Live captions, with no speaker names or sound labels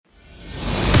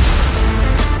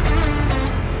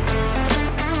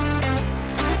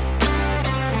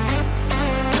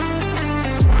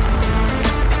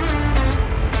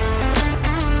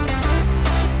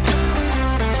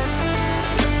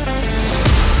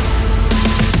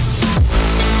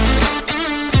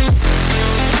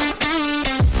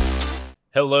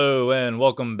Hello and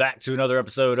welcome back to another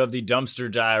episode of the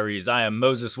Dumpster Diaries. I am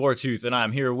Moses Wartooth and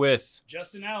I'm here with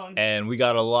Justin Allen. And we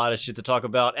got a lot of shit to talk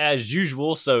about as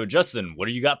usual. So Justin, what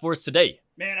do you got for us today?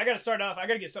 Man, I gotta start off. I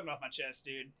gotta get something off my chest,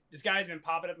 dude. This guy's been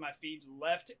popping up my feed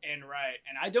left and right,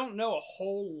 and I don't know a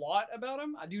whole lot about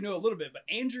him. I do know a little bit, but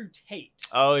Andrew Tate.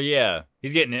 Oh yeah,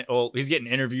 he's getting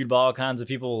interviewed by all kinds of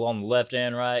people on the left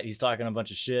and right. He's talking a bunch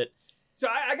of shit. So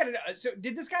I gotta know. So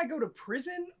did this guy go to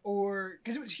prison or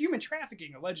because it was human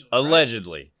trafficking allegedly?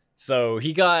 Allegedly. Right? So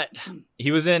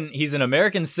he's an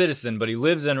American citizen, but he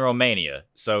lives in Romania.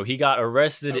 So he got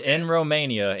arrested in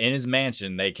Romania in his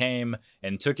mansion. They came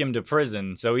and took him to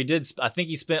prison. So I think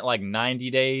he spent like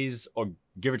 90 days or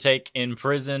give or take in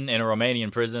prison, in a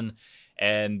Romanian prison.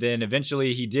 And then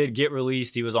eventually he did get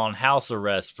released. He was on house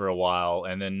arrest for a while.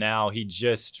 And then now he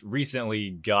just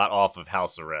recently got off of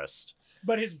house arrest.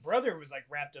 But his brother was like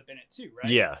wrapped up in it too,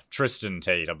 right? Yeah. Tristan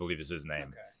Tate, I believe is his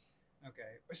name. Okay.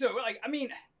 So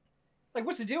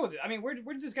what's the deal with it? I mean, where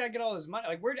did this guy get all his money?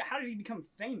 Like, how did he become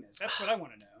famous? That's what I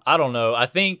want to know. I don't know. I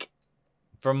think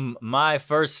from my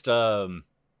first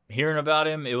hearing about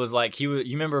him, it was like you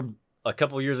remember a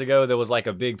couple years ago, there was like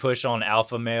a big push on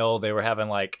alpha male. They were having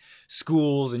like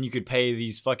schools and you could pay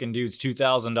these fucking dudes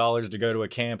 $2,000 to go to a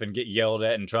camp and get yelled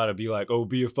at and try to be like, oh,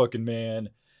 be a fucking man.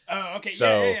 Oh, okay. So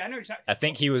yeah, I know what you're talking. I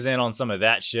think he was in on some of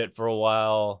that shit for a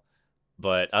while.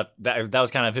 But that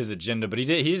was kind of his agenda. But he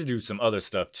did do some other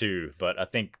stuff too. But I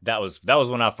think that was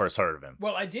when I first heard of him.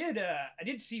 Well, I did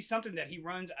see something that he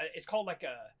runs. It's called like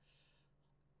a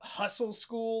hustle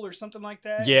school or something like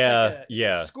that. Yeah,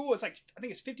 it's a school. It's like I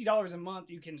think it's $50 a month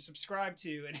you can subscribe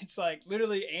to, and it's like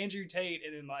literally Andrew Tate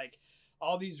and then like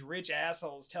all these rich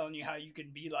assholes telling you how you can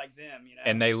be like them, you know.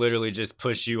 And they literally just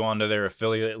push you onto their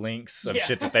affiliate links of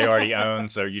shit that they already own,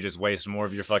 so you just waste more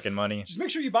of your fucking money. Just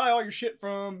make sure you buy all your shit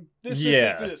from this.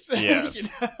 Yeah. You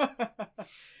know?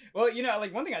 Well, you know,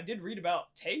 like one thing I did read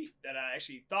about Tate that I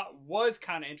actually thought was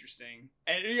kind of interesting,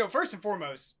 and you know, first and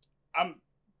foremost,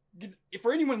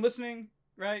 for anyone listening,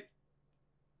 right,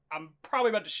 I'm probably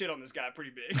about to shit on this guy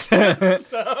pretty big.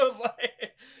 So,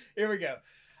 like, here we go.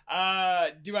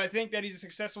 Do I think that he's a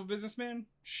successful businessman?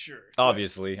 Sure.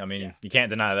 Obviously. I mean, you can't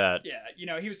deny that. Yeah. You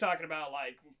know, he was talking about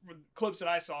like clips that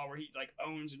I saw where he like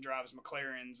owns and drives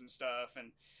McLarens and stuff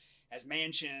and has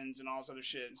mansions and all this other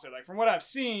shit. And so like from what I've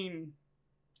seen,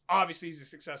 obviously he's a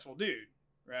successful dude,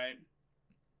 right?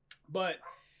 But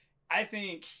I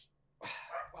think,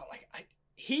 well, like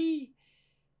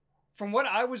from what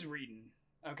I was reading,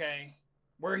 okay,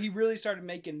 where he really started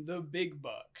making the big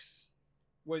bucks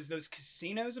was those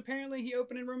casinos apparently he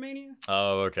opened in Romania.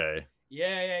 Oh, okay.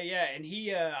 Yeah. And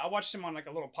he, I watched him on like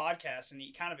a little podcast and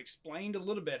he kind of explained a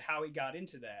little bit how he got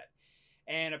into that.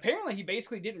 And apparently he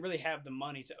basically didn't really have the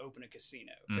money to open a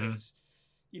casino because,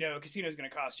 you know, a casino is going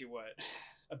to cost you what,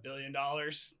 $1 billion?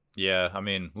 Yeah. I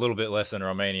mean, a little bit less than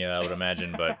Romania, I would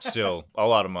imagine, but still a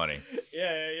lot of money.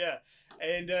 Yeah.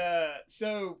 And,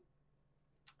 so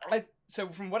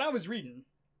from what I was reading,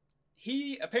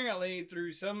 he apparently,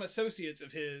 through some associates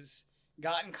of his,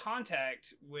 got in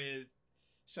contact with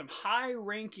some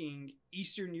high-ranking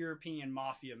Eastern European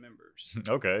mafia members.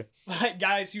 Okay. Like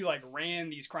guys who like ran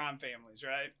these crime families,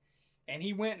 right? And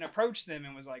he went and approached them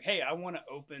and was like, hey, I want to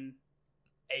open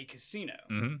a casino.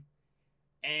 Mm-hmm.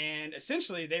 And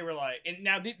essentially they were like, and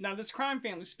now this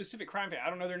specific crime family,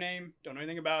 I don't know their name, don't know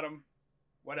anything about them,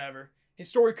 whatever. His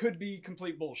story could be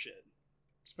complete bullshit.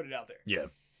 Just put it out there. Yeah.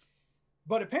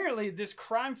 But apparently this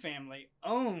crime family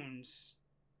owns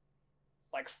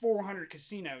like 400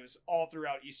 casinos all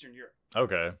throughout Eastern Europe.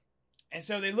 Okay. And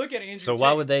so they look at Andrew So Tate,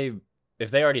 why would they, if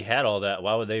they already had all that,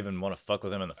 why would they even want to fuck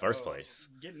with him in the first place?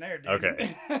 Getting there, dude.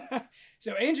 Okay.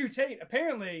 So Andrew Tate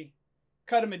apparently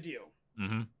cut him a deal.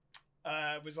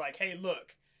 Mm-hmm. Was like, hey,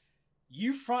 look,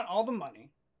 you front all the money.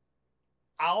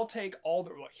 He'll take all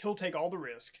the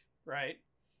risk, right?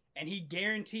 And he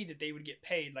guaranteed that they would get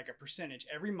paid like a percentage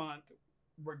every month,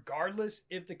 regardless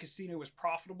if the casino was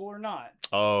profitable or not.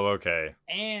 Oh, okay.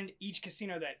 And each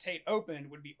casino that Tate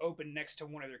opened would be open next to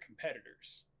one of their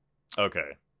competitors.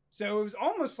 Okay. So it was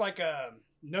almost like a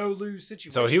no-lose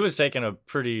situation. So he was taking a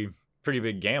pretty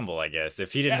big gamble, I guess.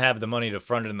 If he didn't have the money to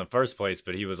front it in the first place,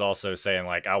 but he was also saying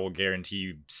like, I will guarantee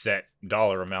you set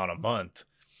dollar amount a month.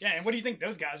 Yeah, and what do you think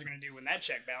those guys are going to do when that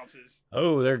check bounces?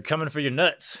 Oh, they're coming for your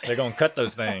nuts. They're going to cut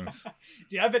those things.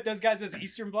 Dude, I bet those guys, those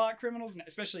Eastern Bloc criminals,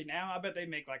 especially now, I bet they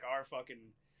make like our fucking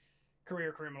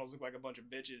career criminals look like a bunch of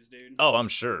bitches, dude. Oh, I'm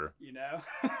sure. You know?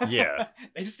 Yeah.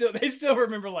 They still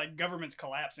remember like governments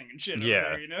collapsing and shit. Yeah. Over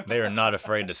there, you know? They are not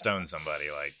afraid to stone somebody.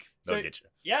 Like, they'll get you.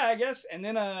 Yeah, I guess. And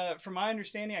then from my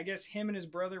understanding, I guess him and his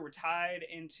brother were tied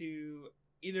into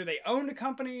either they owned a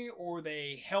company or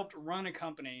they helped run a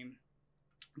company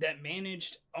that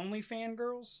managed OnlyFans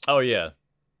girls. Oh yeah,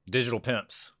 digital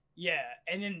pimps. Yeah,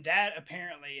 and then that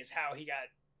apparently is how he got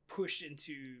pushed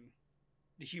into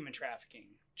the human trafficking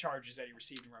charges that he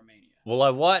received in Romania. Well, I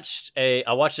watched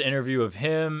an interview of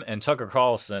him and Tucker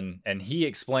Carlson, and he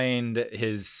explained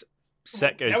his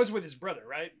That was with his brother,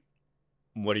 right?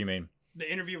 What do you mean?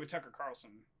 The interview with Tucker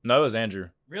Carlson. No, it was Andrew.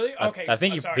 Really? Okay. I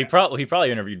think he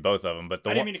probably interviewed both of them, but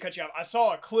I didn't mean to cut you off. I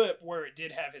saw a clip where it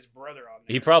did have his brother on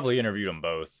there. He probably interviewed them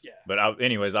both. Yeah. But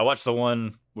anyways, I watched the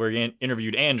one where he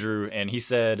interviewed Andrew, and he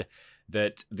said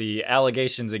that the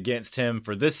allegations against him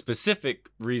for this specific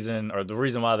reason, or the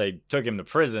reason why they took him to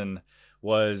prison,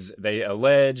 was they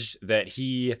alleged that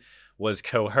he was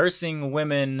coercing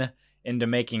women into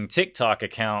making TikTok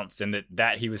accounts, and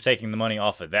that he was taking the money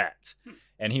off of that.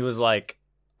 And he was like,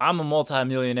 I'm a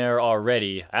multimillionaire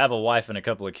already. I have a wife and a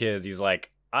couple of kids. He's like,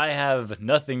 I have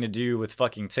nothing to do with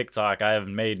fucking TikTok. I have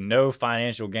made no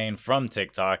financial gain from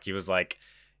TikTok. He was like,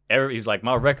 he's like,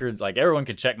 my records, like everyone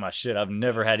can check my shit. I've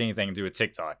never had anything to do with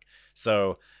TikTok.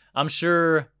 So I'm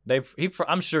sure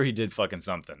I'm sure he did fucking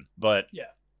something, but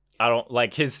yeah, I don't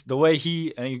like the way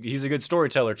he's a good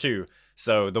storyteller too.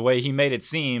 So the way he made it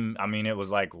seem, I mean, it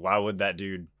was like, why would that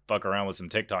dude fuck around with some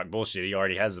TikTok bullshit? He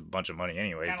already has a bunch of money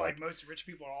anyways. Kind of like most rich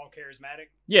people are all charismatic.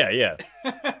 Yeah.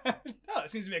 Oh, it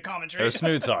seems to be a common trait. They're a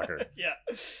smooth talker.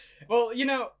 Yeah. Well,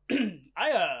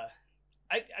 I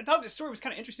thought this story was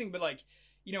kind of interesting, but like,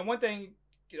 one thing,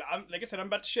 like I said, I'm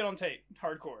about to shit on Tate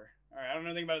hardcore. All right, I don't know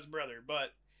anything about his brother,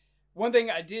 but one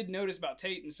thing I did notice about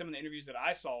Tate in some of the interviews that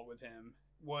I saw with him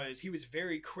was he was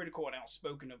very critical and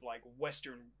outspoken of like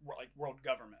Western world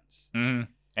governments.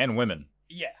 Mm-hmm. And women.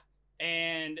 Yeah.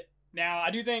 And now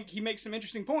I do think he makes some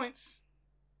interesting points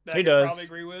that he I does. probably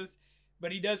agree with,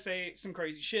 but he does say some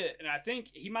crazy shit. And I think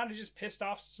he might have just pissed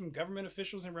off some government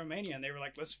officials in Romania, and they were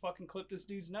like, let's fucking clip this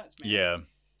dude's nuts, man. Yeah.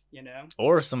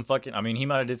 Or some fucking, I mean, he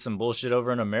might have did some bullshit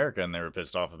over in America and they were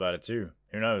pissed off about it too.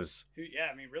 Who knows? Yeah,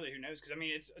 I mean, really, who knows? Because I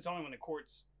mean, it's only when the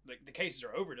courts, like the cases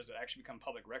are over, does it actually become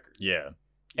public record. Yeah.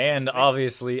 And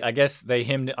obviously, I guess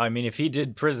if he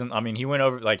did prison, I mean, he went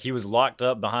over, like, he was locked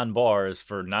up behind bars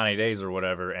for 90 days or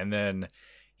whatever, and then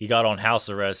he got on house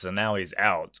arrest, and now he's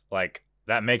out. Like,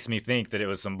 that makes me think that it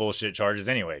was some bullshit charges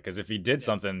anyway, because if he did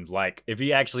something, like, if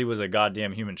he actually was a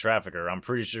goddamn human trafficker, I'm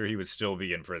pretty sure he would still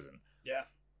be in prison. Yeah.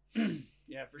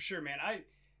 Yeah, for sure, man. I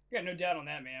got no doubt on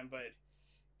that, man, but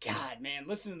God, man,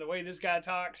 listening to the way this guy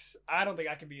talks, I don't think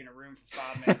I could be in a room for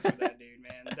 5 minutes with that dude,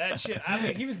 man. That shit, I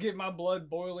mean, he was getting my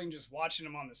blood boiling just watching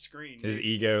him on the screen. His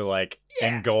ego, like,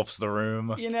 engulfs the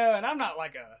room. And I'm not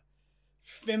like a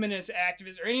feminist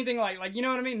activist or anything like, you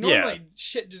know what I mean? Normally,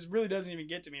 shit just really doesn't even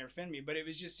get to me or offend me, but it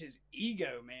was just his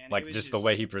ego, man. Like, just the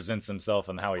way he presents himself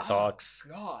and how he talks.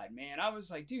 God, man. I was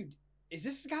like, dude, is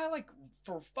this guy like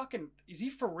is he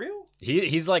for real?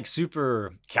 He's like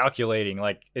super calculating.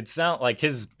 Like it sound like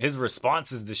his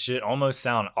responses to shit almost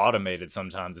sound automated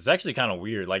sometimes. It's actually kind of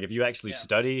weird. Like if you actually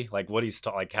study like what he's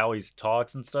like how he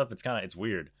talks and stuff, it's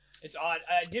weird. It's odd.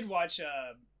 I did watch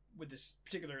with this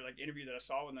particular like interview that I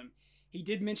saw with him. He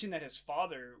did mention that his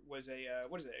father was a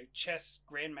a chess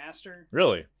grandmaster.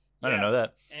 Really? I didn't know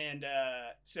that. And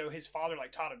so his father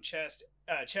like taught him chess,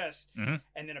 mm-hmm.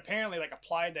 and then apparently like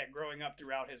applied that growing up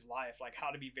throughout his life, like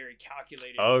how to be very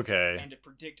calculated, and to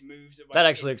predict moves. That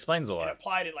actually explains a lot. And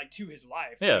applied it like to his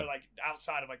life, like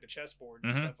outside of like the chessboard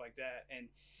and mm-hmm. stuff like that, and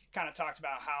kind of talked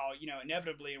about how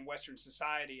inevitably in Western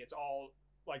society it's all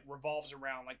like revolves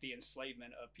around like the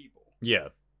enslavement of people. Yeah,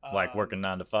 like working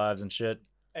 9 to 5s and shit.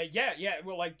 Yeah.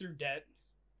 Well, like through debt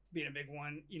being a big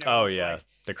one. Oh yeah. Like,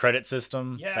 the credit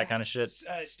system, that kind of shit.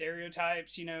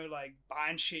 Stereotypes, like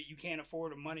buying shit you can't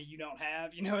afford with money you don't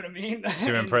have. You know what I mean?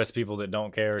 To impress people that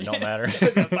don't care or don't matter.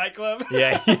 The Fight Club.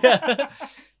 Yeah.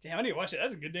 Damn, I need to watch it.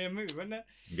 That's a good damn movie, wasn't it?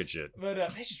 Good shit. But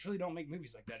they just really don't make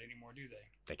movies like that anymore, do they?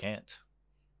 They can't.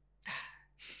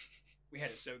 We had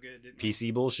it so good, didn't we?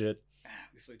 PC bullshit.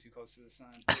 We flew too close to the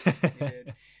sun. We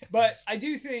did. But I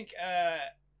do think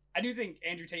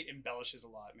Andrew Tate embellishes a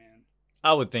lot, man.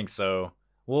 I would think so.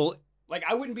 Well, like,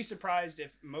 I wouldn't be surprised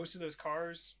if most of those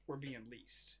cars were being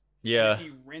leased. Yeah. If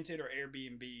he rented or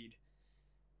Airbnb'd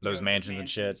those mansions and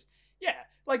shit. Yeah.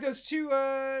 Like those two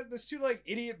like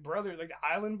idiot brothers, like the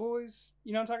Island Boys.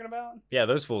 You know what I'm talking about? Yeah,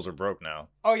 those fools are broke now.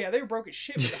 Oh yeah, they were broke as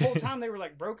shit. But the whole time they were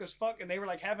like broke as fuck, and they were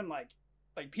like having like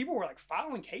people were like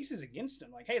filing cases against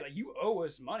them. Like, hey, like you owe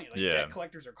us money. Like debt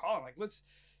collectors are calling. Like, let's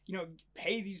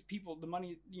pay these people the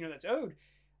money that's owed.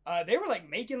 They were like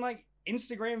making like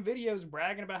Instagram videos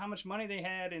bragging about how much money they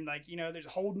had, and like, you know, they're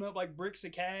holding up like bricks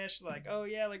of cash, like, oh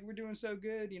yeah, like we're doing so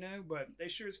good, you know, but they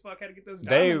sure as fuck had to get those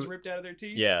diamonds ripped out of their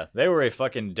teeth. Yeah, they were a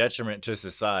fucking detriment to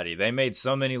society. They made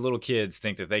so many little kids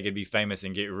think that they could be famous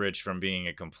and get rich from being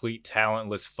a complete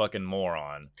talentless fucking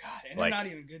moron. God, and they're not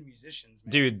even good musicians,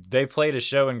 man. Dude, they played a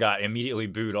show and got immediately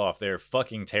booed off. They're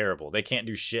fucking terrible. They can't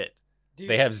do shit. Dude,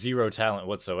 they have zero talent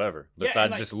whatsoever,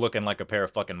 besides just looking like a pair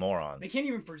of fucking morons. They can't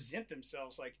even present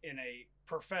themselves like in a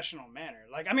professional manner.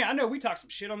 Like, I mean, I know we talk some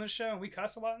shit on this show and we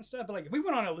cuss a lot and stuff, but like if we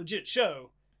went on a legit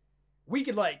show, we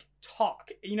could like talk.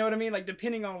 You know what I mean? Like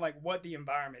depending on like what the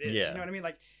environment is. Yeah. You know what I mean?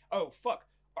 Like, oh fuck,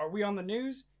 are we on the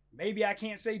news? Maybe I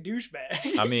can't say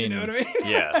douchebag. I mean, you know what I mean?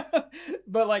 Yeah.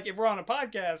 But like if we're on a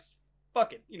podcast,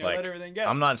 fuck it, you know, like, let everything go.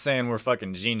 I'm not saying we're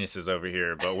fucking geniuses over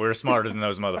here, but we're smarter than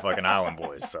those motherfucking island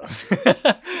boys. So, God,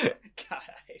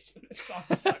 I hate them. This song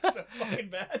sucks so fucking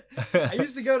bad. I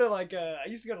used to go to like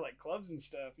clubs and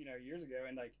stuff, you know, years ago,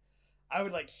 and like I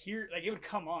would like hear like it would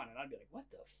come on, and I'd be like, "What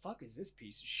the fuck is this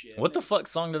piece of shit?" What the fuck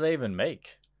song do they even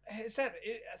make? I think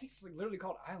it's like literally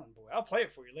called Island Boy. I'll play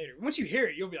it for you later. Once you hear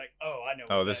it, you'll be like, "Oh, I know."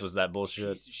 Oh, this was that bullshit.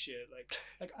 Piece of shit.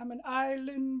 Like I'm an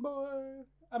island boy.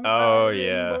 I'm an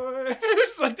island boy.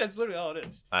 It's like that's literally all it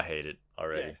is. I hate it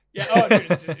already. Yeah. Oh, dude,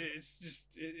 it's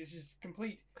just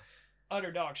complete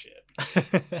utter dog shit.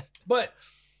 But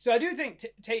so I do think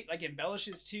Tate like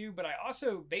embellishes too. But I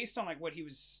also, based on like what he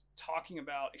was talking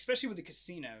about, especially with the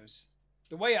casinos,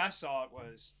 the way I saw it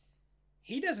was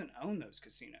he doesn't own those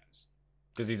casinos.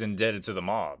 Because he's indebted to the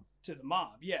mob. To the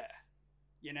mob, yeah.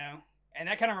 You know? And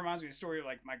that kind of reminds me of a story of,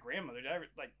 like, my grandmother. I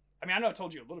mean, I know I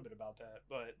told you a little bit about that,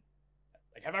 but,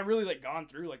 like, have I really, like, gone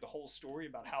through, like, the whole story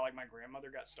about how, like, my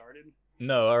grandmother got started?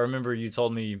 No, I remember you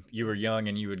told me you were young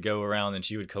and you would go around and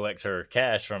she would collect her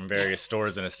cash from various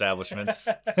stores and establishments.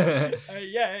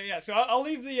 Yeah. So I'll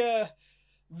leave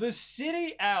the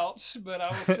city out, but I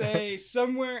will say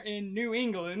somewhere in New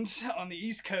England on the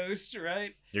East Coast,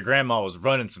 right? Your grandma was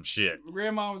running some shit.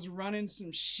 Grandma was running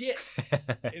some shit.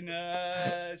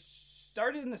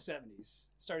 Started in the 70s.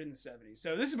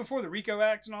 So this is before the RICO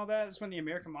Act and all that. It's when the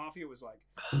American Mafia was like...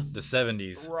 the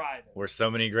 70s. Thriving. Where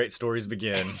so many great stories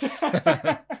begin.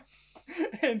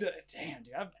 And damn,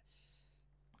 dude.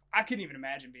 I couldn't even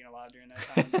imagine being alive during that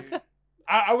time, dude.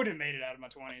 I would have made it out of my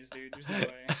 20s, dude.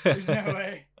 There's no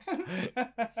way.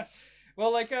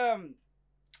 Well, like,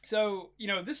 so, you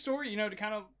know, this story, you know, to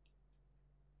kind of,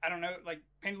 I don't know, like,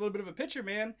 paint a little bit of a picture,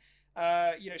 man.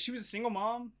 You know, she was a single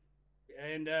mom,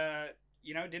 and,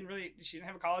 you know, she didn't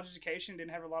have a college education,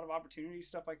 didn't have a lot of opportunities,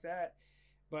 stuff like that.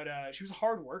 But she was a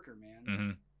hard worker, man.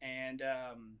 Mm-hmm. And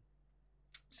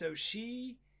so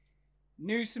she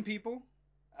knew some people,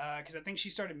 because I think she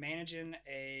started managing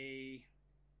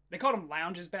they called them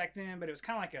lounges back then, but it was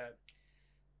kind of like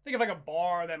think of like a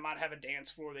bar that might have a dance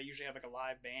floor. They usually have like a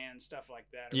live band, stuff like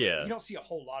that. Yeah. You don't see a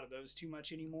whole lot of those too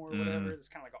much anymore or whatever. It's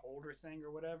kind of like an older thing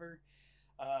or whatever.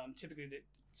 Typically they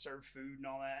serve food and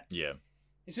all that. Yeah.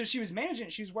 And so she was managing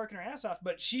it. She was working her ass off,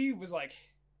 but she was like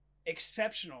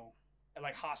exceptional at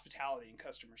like hospitality and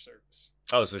customer service.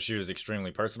 Oh, so she was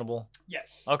extremely personable?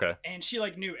 Yes. Okay. And she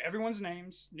like knew everyone's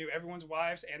names, knew everyone's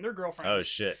wives and their girlfriends. Oh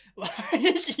shit. Like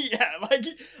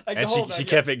and the whole she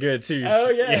kept it good too. Oh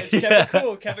yeah, she kept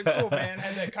it cool, man.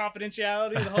 Had that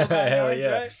confidentiality the whole nine yards,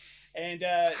 right? And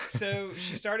so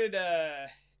she started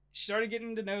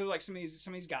getting to know like some of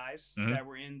these guys that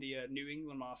were in the New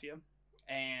England Mafia,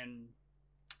 and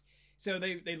so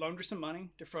they loaned her some money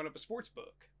to front up a sports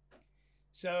book.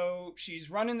 So she's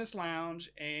running this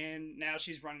lounge, and now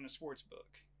she's running a sports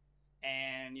book.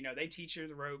 And, you know, they teach her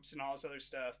the ropes and all this other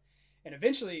stuff. And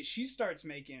eventually, she starts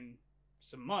making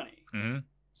some money. Mm-hmm.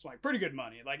 It's like pretty good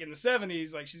money. Like in the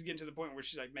 70s, like she's getting to the point where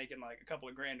she's like making like a couple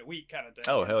of grand a week kind of thing.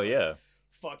 Oh, hell yeah.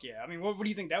 Fuck yeah. I mean, what do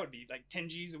you think that would be? Like 10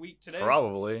 G's a week today?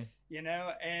 Probably. You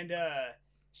know? And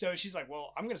so she's like,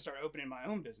 well, I'm going to start opening my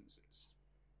own businesses.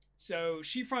 So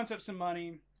she fronts up some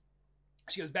money.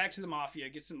 She goes back to the Mafia,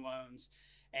 gets some loans,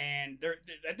 and they're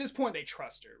at this point they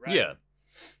trust her, right? Yeah.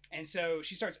 And so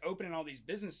she starts opening all these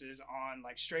businesses on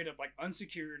like straight up like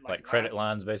unsecured like credit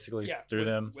lines basically through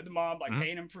them with the mob, like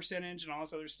paying them percentage and all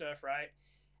this other stuff, right?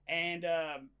 And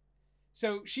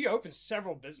so she opens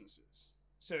several businesses.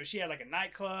 So she had like a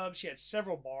nightclub, she had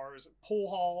several bars, pool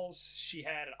halls, she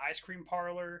had an ice cream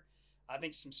parlor, I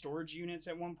think some storage units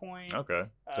at one point. Okay.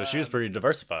 So she was pretty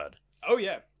diversified. Oh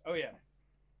yeah.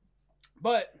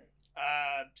 But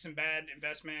some bad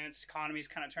investments, economies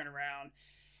kind of turn around.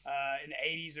 In the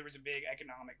 80s, there was a big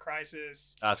economic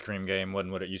crisis. Ice cream game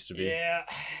wasn't what it used to be. Yeah,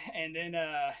 and then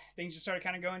things just started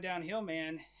kind of going downhill,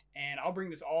 man. And I'll bring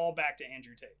this all back to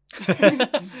Andrew Tate.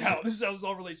 This is how this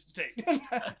all relates to Tate.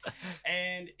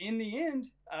 And in the end,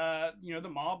 the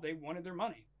mob, they wanted their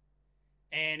money.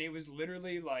 And it was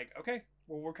literally like, okay,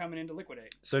 well, we're coming in to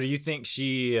liquidate. So do you think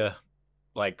she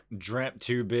dreamt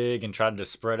too big and tried to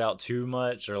spread out too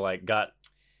much, or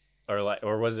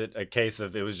or was it a case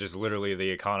of it was just literally the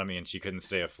economy and she couldn't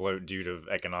stay afloat due to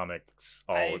economics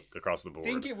across the board?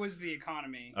 I think it was the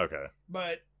economy. Okay.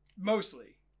 But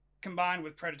mostly combined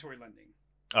with predatory lending.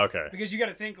 Okay. Because you got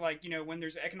to think, when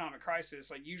there's an economic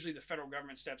crisis, usually the federal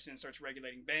government steps in and starts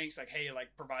regulating banks,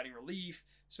 providing relief,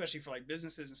 especially for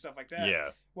businesses and stuff like that. Yeah.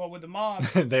 Well, with the mob,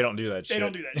 they don't do that shit. They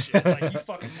don't do that shit. You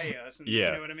fucking pay us. And, yeah.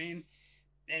 You know what I mean?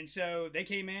 And so they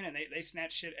came in and they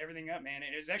snatched everything up, man.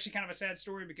 And it was actually kind of a sad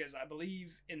story because I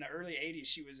believe in the early 80s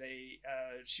she was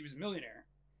a millionaire.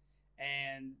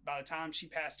 And by the time she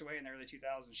passed away in the early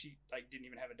 2000s, she didn't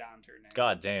even have a dime to her name.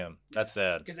 God damn, that's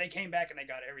sad. Because they came back and they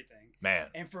got everything. Man.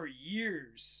 And for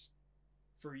years,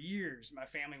 my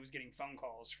family was getting phone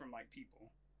calls from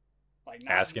people,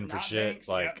 asking for shit, banks,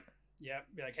 be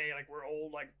like, hey, we're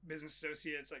old business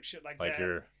associates, shit like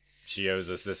that. She owes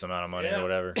us this amount of money or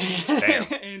whatever.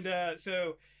 Damn. And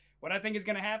so what I think is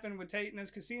going to happen with Tate and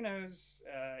those casinos,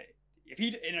 if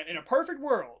he in a perfect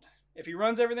world, if he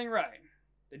runs everything right,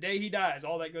 the day he dies,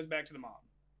 all that goes back to the mob.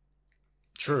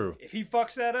 True. If he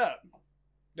fucks that up,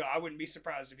 no, I wouldn't be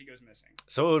surprised if he goes missing.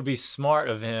 So it would be smart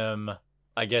of him,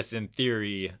 I guess, in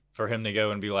theory, for him to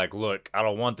go and be like, look, I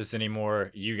don't want this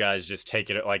anymore. You guys just take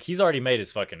it. He's already made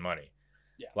his fucking money.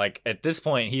 Yeah. At this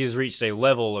point, he has reached a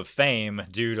level of fame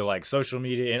due to social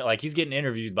media, and he's getting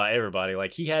interviewed by everybody.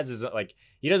 He has his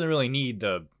he doesn't really need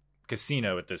the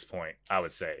casino at this point, I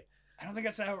would say. I don't think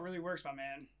that's how it really works, my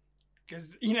man. Because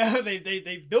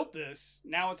they built this,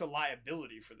 now it's a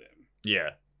liability for them.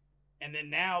 Yeah. And then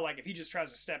now, if he just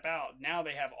tries to step out, now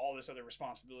they have all this other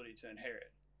responsibility to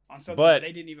inherit on something that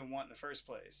they didn't even want in the first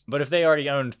place. But if they already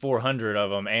owned 400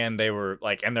 of them and they were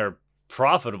and they're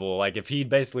profitable, if he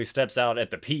basically steps out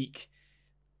at the peak,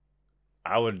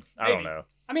 I don't know.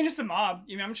 I mean, it's the mob.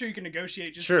 I'm sure you can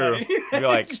negotiate just True. about anything. You're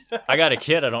like, I got a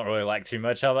kid I don't really like too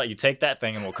much. How about you take that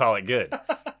thing and we'll call it good?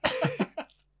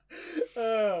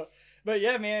 But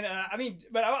yeah, man.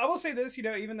 But I will say this,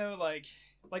 even though I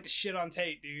like to shit on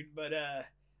Tate, dude, but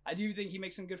I do think he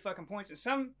makes some good fucking points,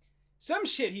 and some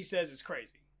shit he says is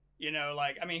crazy.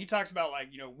 He talks about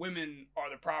women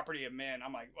are the property of men.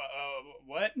 I'm like,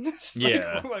 what?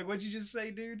 Yeah. What'd you just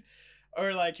say, dude?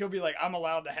 Or he'll be like, I'm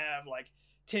allowed to have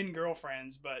 10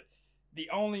 girlfriends, but the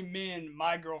only men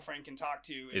my girlfriend can talk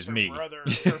to is her me. brother,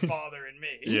 her father, and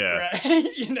me. Yeah. Right?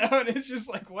 And it's just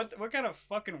what kind of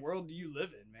fucking world do you live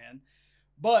in, man?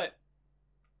 But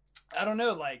I don't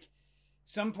know,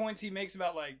 some points he makes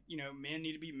about men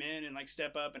need to be men and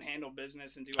step up and handle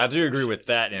business and do all I do agree shit. with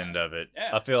that end of it. Yeah.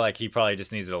 I feel like he probably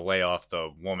just needs to lay off the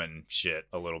woman shit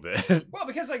a little bit. Well,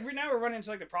 because now we're running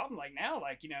into the problem now,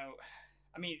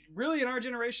 really in our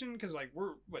generation, because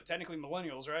we're technically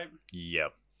millennials, right?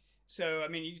 Yep. So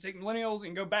you take millennials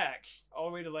and go back all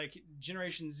the way to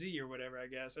Generation Z or whatever. I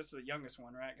guess that's the youngest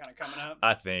one, right? Kind of coming up.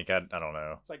 I think I don't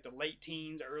know. It's the late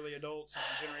teens, early adults is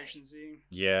Generation Z.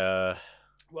 Yeah.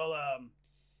 Well,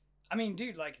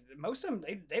 dude, most of them,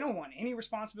 they don't want any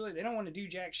responsibility. They don't want to do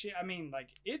jack shit.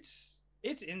 It's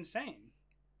insane.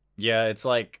 Yeah, it's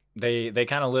they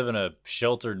kind of live in a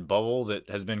sheltered bubble that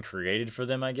has been created for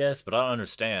them, I guess. But I don't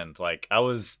understand. I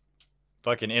was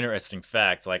fucking interesting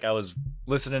fact. I was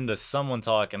listening to someone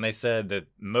talk, and they said that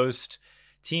most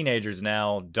teenagers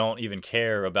now don't even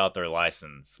care about their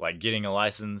license, getting a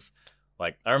license.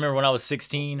 I remember when I was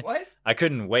 16, what? I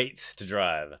couldn't wait to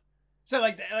drive. So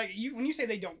when you say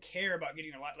they don't care about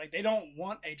getting a license, they don't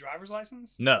want a driver's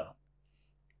license? No.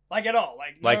 At all?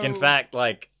 In fact,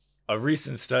 a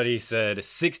recent study said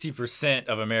 60%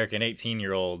 of American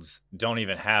 18-year-olds don't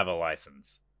even have a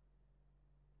license.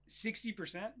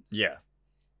 60%? Yeah.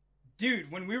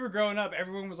 Dude, when we were growing up,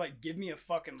 everyone was give me a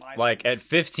fucking license. At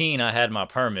 15, I had my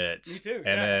permit. Me too.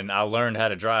 And then I learned how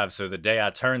to drive. So the day I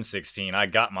turned 16, I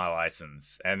got my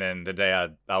license. And then the day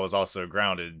I was also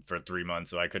grounded for 3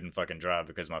 months, so I couldn't fucking drive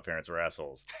because my parents were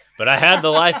assholes. But I had the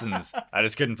license. I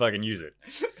just couldn't fucking use it.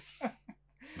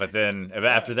 But then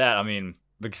after that,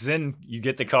 because then you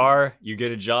get the car, you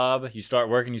get a job, you start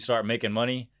working, you start making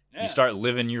money. Yeah. You start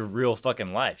living your real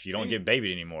fucking life. You don't get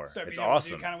babied anymore. It's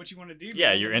awesome. Kind of what you want to do.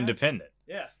 Yeah, you're independent.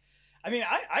 Yeah.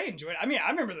 I enjoy it. I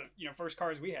remember the first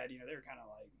cars we had, they were kind of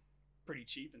pretty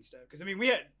cheap and stuff. Because we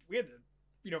had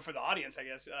the, for the audience, I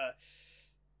guess,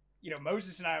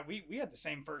 Moses and I, we had the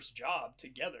same first job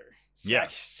together. Yeah.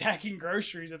 Sacking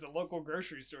groceries at the local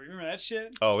grocery store. You remember that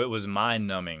shit? Oh, it was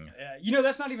mind-numbing. Yeah.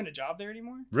 That's not even a job there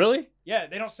anymore. Really? Yeah,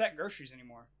 they don't sack groceries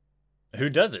anymore. Who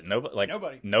does it? Nobody.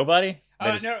 Nobody. Nobody?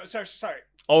 No, sorry.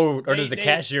 Oh, or does the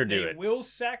cashier do it? They will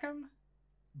sack them,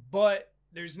 but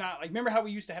there's not remember how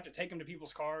we used to have to take them to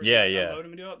people's cars? Yeah, and yeah. Unload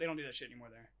them and do it. They don't do that shit anymore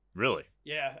there. Really?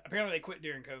 Yeah. Apparently they quit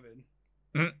during COVID.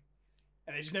 Mm.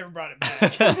 And they just never brought it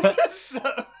back.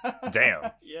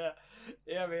 Damn.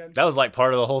 Yeah, man. That was like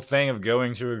part of the whole thing of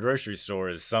going to a grocery store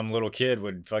is some little kid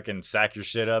would fucking sack your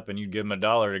shit up and you'd give him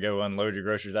 $1 to go unload your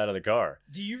groceries out of the car.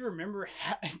 Do you remember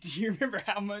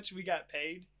how much we got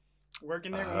paid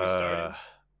working there when we started?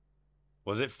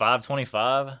 Was it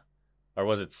 $5.25 or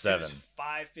was it $7? It was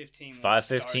 $5.15.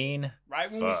 $5.15?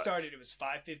 Right when we started, it was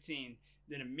 $5.15.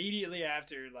 Then immediately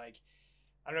after,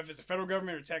 I don't know if it's the federal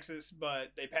government or Texas,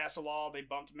 but they passed a law. They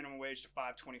bumped the minimum wage to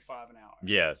 $5.25 an hour.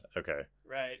 Yeah. Okay.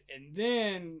 Right, and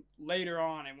then later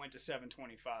on, it went to $7.25,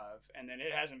 and then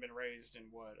it hasn't been raised in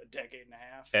a decade and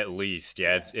a half. At least,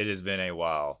 yeah. It has been a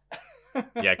while.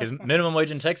 Yeah, because minimum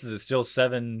wage in Texas is still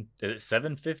 $7.15 or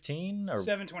 $7.25.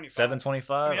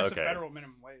 $7.25. I mean, that's okay. the federal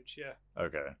minimum wage. Yeah.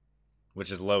 Okay, which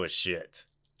is low as shit.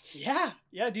 Yeah,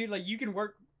 dude. You can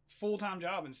work full-time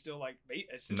job and still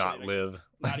not live,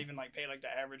 not even pay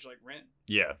the average rent.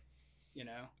 Yeah.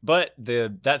 But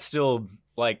that's still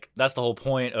that's the whole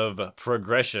point of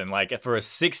progression. For a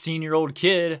 16-year-old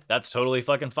kid, that's totally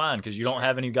fucking fine because you don't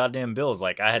have any goddamn bills.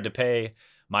 I had to pay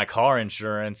my car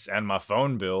insurance and my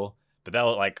phone bill, but that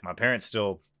was my parents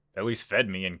still at least fed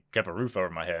me and kept a roof over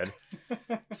my head.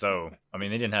 So I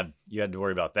mean, you had to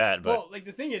worry about that. But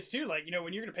the thing is too,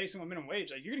 when you're gonna pay someone minimum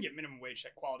wage, you're gonna get minimum wage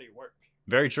quality of work.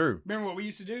 Very true. Remember what we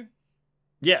used to do?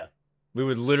 Yeah. We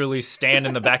would literally stand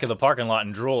in the back of the parking lot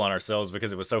and drool on ourselves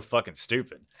because it was so fucking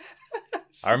stupid.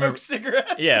 I remember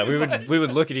cigarettes. Yeah, we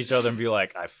would look at each other and be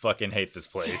like, I fucking hate this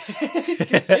place.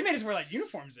 They made us wear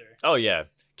uniforms there. Oh yeah.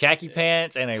 Khaki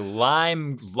pants and a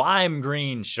lime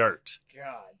green shirt.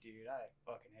 God, dude, I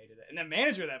fucking hated it. And the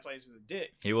manager of that place was a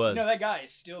dick. He was. That guy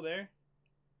is still there.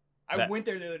 I went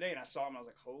there the other day and I saw him. I was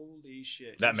like, holy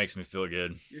shit. That makes me feel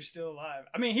good. You're still alive.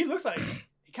 I mean, he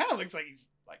kind of looks like he's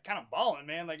kind of balling,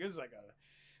 man. It was a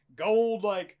gold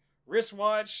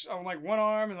wristwatch on one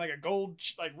arm and a gold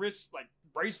wrist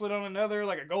bracelet on another,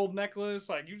 a gold necklace.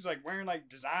 He was wearing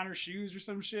designer shoes or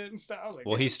some shit and stuff. I was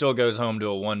well, he still goes home to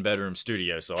a 1-bedroom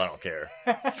studio, so I don't care.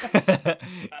 That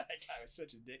guy was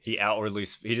such a dick. He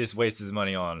just wastes his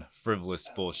money on frivolous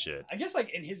bullshit. I guess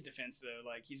in his defense though,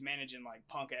 he's managing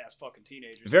punk ass fucking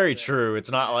teenagers. Very true.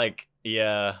 It's not I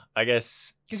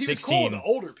guess because he was cool with the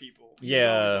older people. He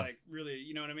was always, really,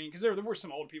 you know what I mean? Because there were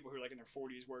some old people who were in their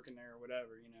 40s working there or whatever,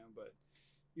 but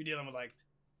you're dealing with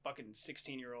fucking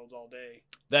 16-year-olds all day.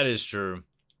 That is true.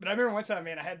 But I remember one time,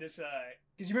 man, I had this,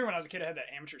 because you remember when I was a kid, I had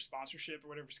that amateur sponsorship or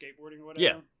whatever, skateboarding or whatever.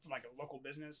 Yeah. From a local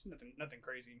business. Nothing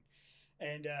crazy.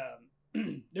 And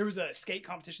there was a skate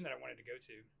competition that I wanted to go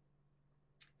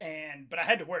to. But I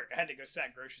had to work. I had to go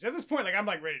sack groceries. At this point, I'm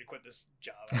ready to quit this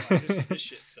job. I'm this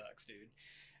shit sucks, dude.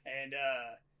 And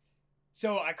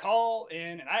so I call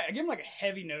in and I give them a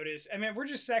heavy notice. I mean, we're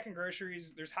just sacking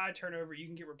groceries. There's high turnover. You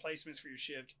can get replacements for your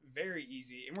shift very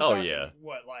easy. And we're talking,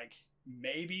 what,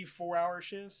 maybe 4-hour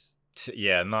shifts?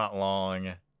 Yeah, not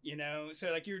long.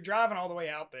 So you're driving all the way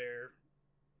out there,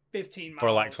 15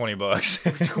 miles. For $20.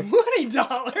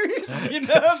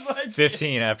 $20,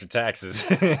 15 after taxes.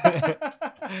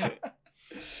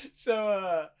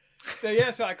 So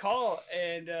I call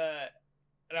and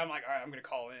I'm like, all right, I'm going to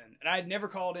call in. And I had never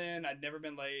called in. I'd never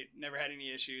been late, never had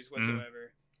any issues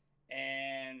whatsoever.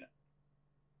 And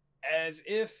as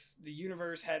if the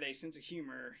universe had a sense of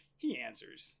humor, he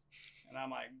answers. And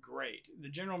I'm like, great. The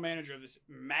general manager of this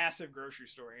massive grocery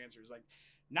store answers.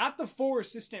 Not the 4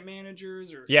 assistant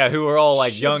managers or who are all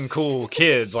young, cool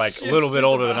kids, a little bit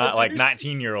older than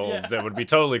 19-year-olds that would be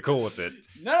totally cool with it.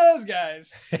 None of those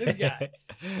guys. This guy.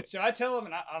 So I tell him,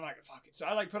 and I'm like, fuck it. So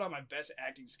I put on my best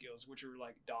acting skills, which are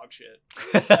dog shit.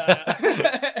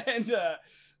 And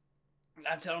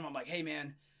I'm telling him, I'm like, hey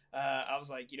man, I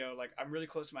was I'm really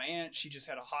close to my aunt. She just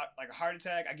had a heart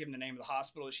attack. I give him the name of the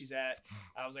hospital that she's at.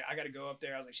 I was like, I got to go up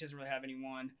there. I was like, she doesn't really have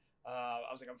anyone.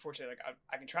 I was like, unfortunately,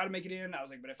 I can try to make it in. I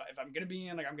was like, but if I'm gonna be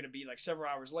in, I'm gonna be several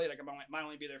hours late. I might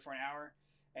only be there for an hour.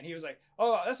 And he was like,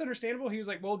 oh, that's understandable. He was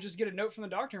like, well, just get a note from the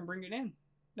doctor and bring it in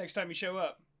next time you show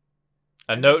up.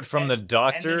 A note from the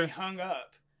doctor? And then he hung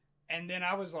up. And then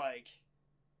I was like,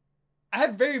 I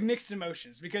had very mixed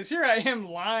emotions because here I am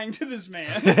lying to this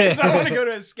man because I want to go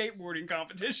to a skateboarding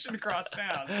competition across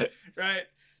town, right?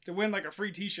 to win like a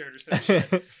free T-shirt or some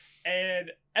shit.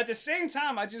 And at the same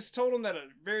time, I just told him that a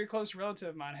very close relative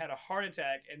of mine had a heart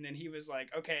attack, and then he was like,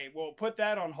 "Okay, well, put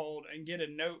that on hold and get a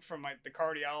note from like the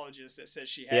cardiologist that says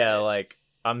she had Yeah, it." like,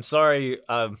 I'm sorry,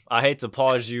 I hate to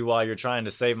pause you while you're trying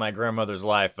to save my grandmother's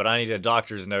life, but I need a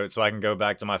doctor's note so I can go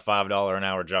back to my $5 an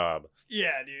hour job.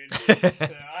 Yeah, dude. So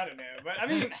I don't know, but I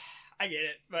mean, I get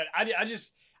it, but I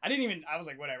didn't even. I was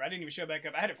like, whatever. I didn't even show back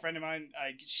up. I had a friend of mine.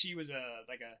 Like, she was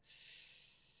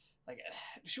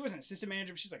she wasn't an assistant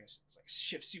manager, but she's like a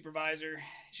shift supervisor.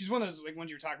 She's one of those like ones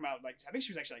you were talking about. Like, I think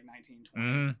she was actually like 19, 20.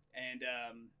 Mm-hmm. And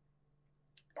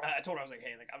I told her, I was like,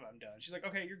 hey, like I'm done. She's like,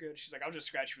 okay, you're good. She's like, I'll just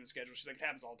scratch you from the schedule. She's like, it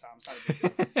happens all the time. It's not a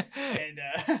big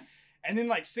deal. And then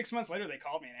like 6 months later, they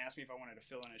called me and asked me if I wanted to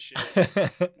fill in a shit.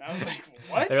 And I was like,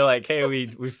 what? They're like, hey,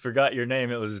 we forgot your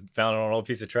name. It was found on an old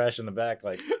piece of trash in the back.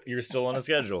 Like, you're still on a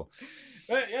schedule.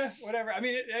 But yeah, whatever. I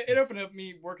mean, it opened up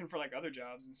me working for like other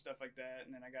jobs and stuff like that.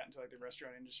 And then I got into like the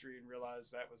restaurant industry and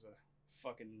realized that was a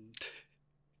fucking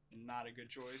not a good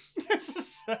choice.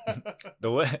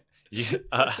 The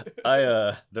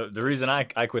reason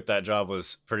I quit that job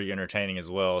was pretty entertaining as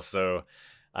well. So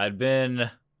I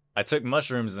took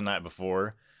mushrooms the night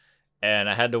before, and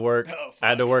I had to work.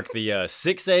 The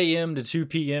 6 a.m. to 2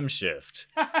 p.m. shift,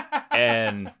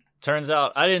 and turns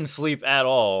out I didn't sleep at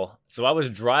all. So I was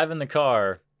driving the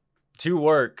car to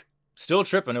work, still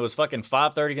tripping. It was fucking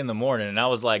 5:30 in the morning, and I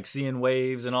was like seeing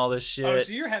waves and all this shit. Oh,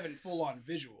 so you're having full on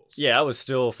visuals. Yeah, I was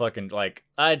still fucking like,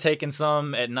 I had taken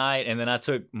some at night, and then I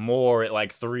took more at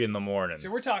like 3 in the morning.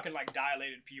 So we're talking like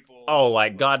dilated pupils. Oh,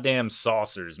 like goddamn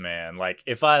saucers, man. Like,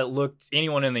 if I looked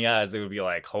anyone in the eyes, they would be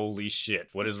like, holy shit,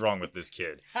 what is wrong with this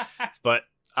kid? But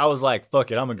I was like,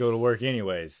 fuck it, I'm gonna go to work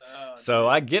anyways. So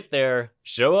I get there,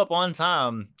 show up on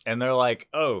time, and they're like,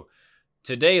 oh,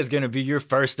 today is gonna be your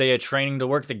first day of training to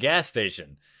work the gas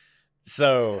station.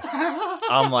 So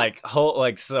I'm like,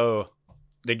 so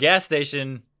the gas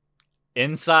station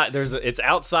inside, it's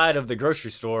outside of the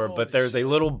grocery store, but there's a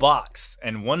little box,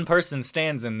 and one person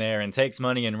stands in there and takes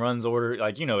money and runs order,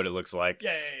 like, you know what it looks like.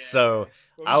 Yeah. So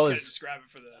well,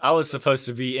 I was supposed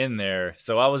to be in there,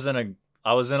 so I was in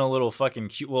a little fucking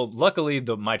cute. Well, luckily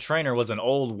my trainer was an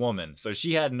old woman, so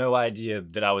she had no idea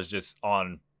that I was just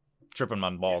on tripping my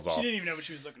balls off. She didn't even know what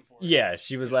she was looking for. Yeah,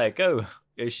 she was like, "Oh,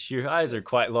 your eyes are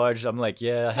quite large." I'm like,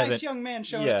 "Yeah, I haven't." Nice young man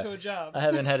showing up to a job. I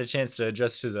haven't had a chance to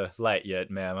adjust to the light yet,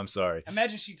 ma'am. I'm sorry.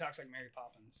 Imagine she talks like Mary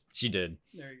Poppins. She did.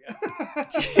 There you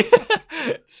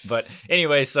go. But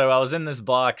anyway, so I was in this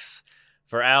box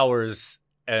for hours,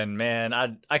 and man,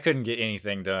 I couldn't get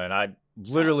anything done. I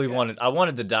literally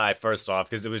wanted to die first off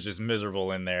because it was just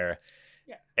miserable in there.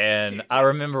 Yeah. And dude, I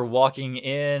remember walking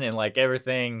in and like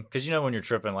everything, because you know when you're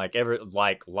tripping, like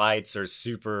lights are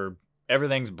super,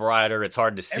 everything's brighter, it's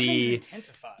hard to see. Everything's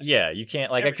intensified. Yeah, you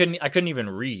can't like I couldn't even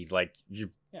read, like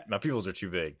my pupils are too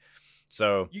big.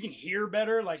 So you can hear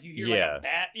better, like you hear like a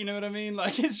bat, you know what I mean?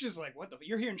 Like it's just like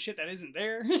you're hearing shit that isn't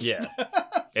there. Yeah.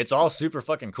 It's all super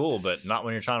fucking cool, but not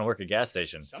when you're trying to work a gas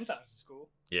station. Sometimes it's cool.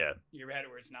 Yeah. You ever had it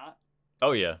where it's not?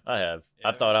 Oh yeah, I have. Yeah,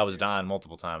 I've thought I was dying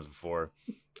multiple times before.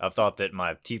 I've thought that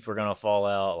my teeth were gonna fall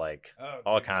out, like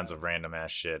all kinds of random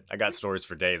ass shit. I got stories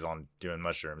for days on doing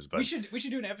mushrooms, but we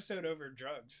should do an episode over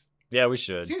drugs. Yeah, we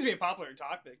should. It seems to be a popular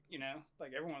topic, you know,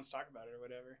 like everyone's talking about it or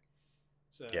whatever.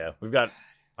 So yeah,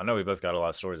 I know we both got a lot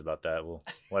of stories about that. We'll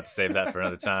have to save that for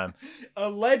another time.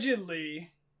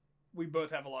 Allegedly, we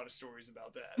both have a lot of stories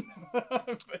about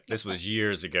that. This was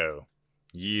years ago.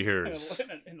 Years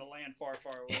in the land far,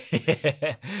 far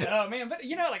away. Oh man, but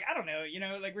you know, like I don't know, you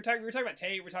know, like we were talking about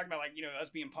Tate, we're talking about like, you know, us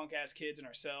being punk ass kids and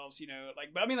ourselves, you know,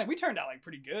 like, but I mean, like we turned out like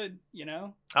pretty good, you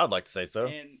know. I would like to say so.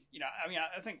 And you know, I mean,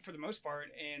 I think for the most part,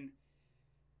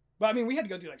 but I mean, we had to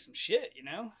go through like some shit, you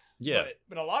know. Yeah.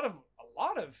 But a lot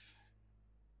of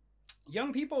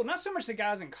young people, not so much the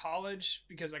guys in college,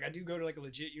 because like I do go to like a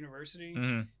legit university,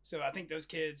 so I think those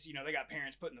kids, you know, they got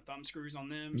parents putting the thumb screws on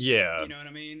them. Yeah, you know what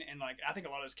I mean. And like I think a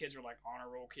lot of those kids were like honor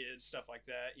roll kids, stuff like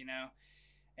that, you know.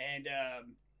 And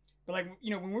but like,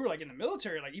 you know, when we were like in the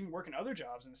military, like even working other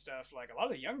jobs and stuff, like a lot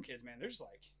of the young kids, man, they're just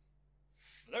like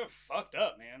they're fucked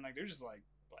up, man. Like they're just like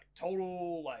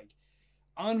total like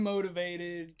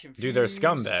unmotivated, confused. Dude, they're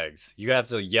scumbags. You have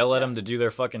to yell at them to do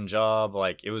their fucking job.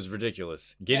 Like, it was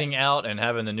ridiculous. Getting out and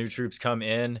having the new troops come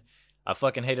in, I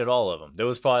fucking hated all of them. There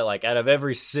was probably, like, out of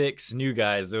every 6 new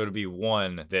guys, there would be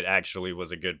one that actually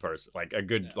was a good person. Like, a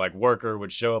good, like, worker,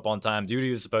 would show up on time, do what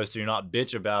he was supposed to, not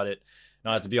bitch about it,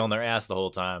 not have to be on their ass the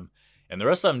whole time. And the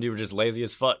rest of them, dude, were just lazy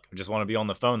as fuck. Just want to be on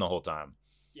the phone the whole time.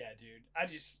 Yeah, dude.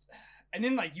 And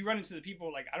then, like, you run into the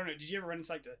people, like, I don't know, did you ever run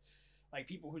into, like,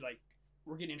 people who, like,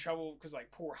 were getting in trouble because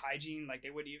like poor hygiene, like they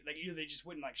would like either they just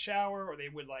wouldn't like shower or they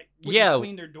would like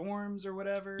clean their dorms or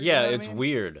whatever. Yeah, you know it's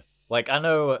weird. Like I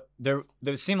know there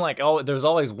seemed like there's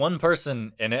always one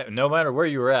person in it, no matter where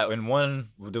you were at, and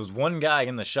there was one guy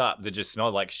in the shop that just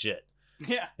smelled like shit.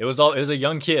 Yeah. It was a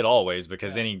young kid always,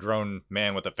 because any grown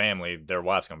man with a family, their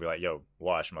wife's gonna be like, "Yo,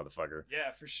 wash, motherfucker."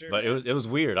 Yeah, for sure. But it was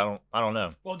weird. I don't know.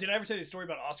 Well, did I ever tell you the story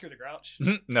about Oscar the Grouch?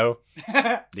 No.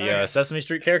 The Sesame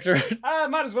Street character.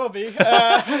 Might as well be.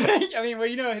 I mean, well,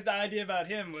 you know, the idea about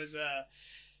him was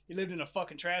he lived in a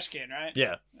fucking trash can, right?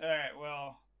 Yeah. All right.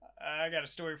 Well, I got a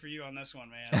story for you on this one,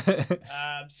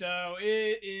 man. So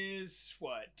it is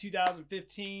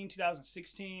 2015,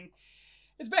 2016.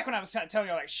 It's back when I was telling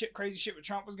you like crazy shit with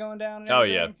Trump was going down. And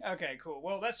everything. Oh yeah. Okay, cool.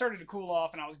 Well, that started to cool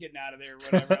off, and I was getting out of there. Or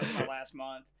whatever. That was my last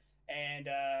month, and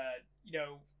you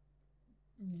know,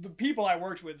 the people I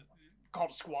worked with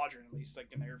called a squadron, at least like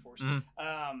in the Air Force.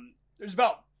 Mm-hmm. There's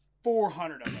about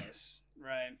 400 of us,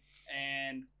 right?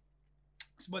 And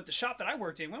but the shop that I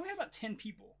worked in, we only had about 10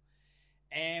 people,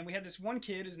 and we had this one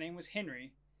kid. His name was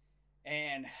Henry,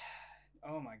 and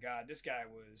oh my god, this guy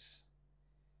was.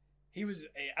 I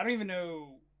don't even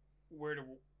know where to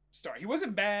start. He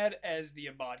wasn't bad as the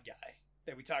Abad guy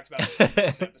that we talked about in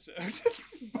this episode.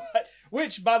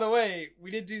 Which, by the way,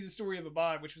 we did do the story of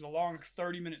Abad, which was a long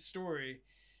 30-minute story.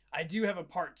 I do have a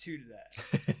part 2 to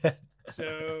that. So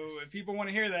if people want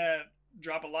to hear that,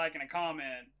 drop a like and a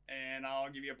comment, and I'll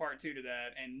give you a part 2 to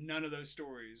that. And none of those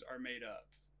stories are made up.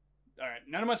 All right,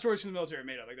 none of my stories from the military are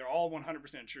made up. Like, they're all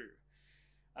 100% true.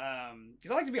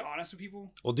 Because I like to be honest with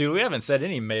people. Well, dude, we haven't said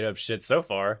any made up shit so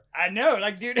far. I know,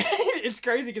 like, dude, it's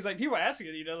crazy because like people ask me,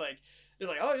 you know, like they're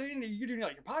like, oh, you're doing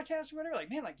like your podcast or whatever. Like,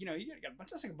 man, like, you know, you got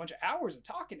that's like a bunch of hours of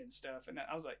talking and stuff. And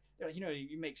I was like, they're like, you know,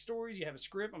 you make stories, you have a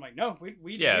script. I'm like, no,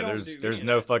 we there's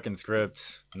no fucking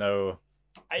script, no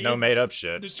made up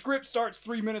shit. The script starts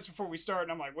 3 minutes before we start,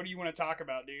 and I'm like, what do you want to talk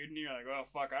about, dude? And you're like, well,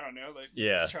 fuck, I don't know. Like,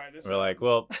 let's try this. We're like,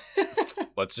 well,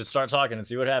 let's just start talking and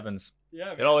see what happens. Yeah,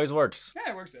 man. It always works.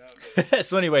 Yeah, it works out.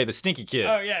 So anyway, the stinky kid.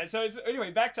 Oh yeah. So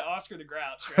anyway, back to Oscar the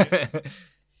Grouch, right?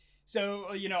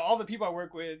 So, you know, all the people I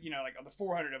work with, you know, like the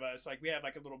 400 of us, like we have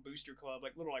like a little booster club,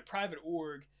 like little like private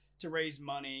org to raise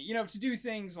money, you know, to do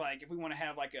things like if we want to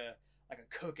have like a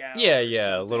cookout.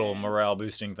 Yeah, little morale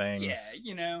boosting things. Yeah,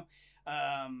 you know,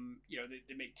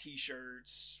 they make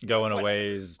T-shirts, going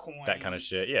aways, coins, that kind of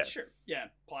shit. Yeah, sure, yeah,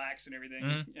 plaques and everything.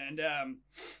 Mm-hmm. And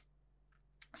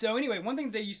so anyway, one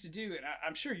thing they used to do, and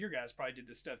I'm sure your guys probably did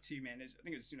this stuff too, man. I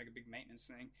think it seemed like a big maintenance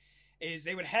thing. Is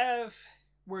they would have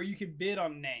where you could bid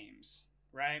on names,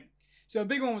 right? So a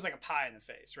big one was like a pie in the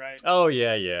face, right? Oh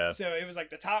yeah. So it was like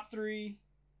the top 3.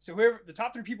 So the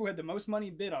top 3 people who had the most money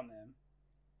bid on them,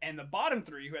 and the bottom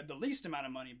 3 who had the least amount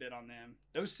of money bid on them,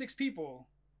 those 6 people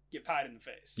get pied in the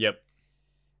face. Yep.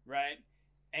 Right?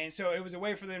 And so it was a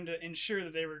way for them to ensure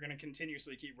that they were going to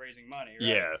continuously keep raising money, right?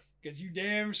 Yeah. Because you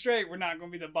damn straight we're not going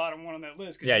to be the bottom one on that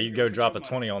list. Yeah, you go drop a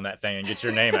 20 on that thing and get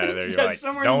your name out of there. You're like,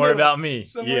 don't worry about me.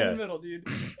 Somewhere in the middle, dude.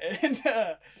 And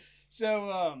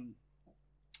so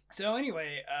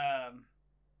anyway,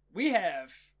 we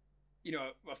have, you know,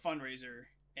 a fundraiser,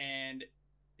 and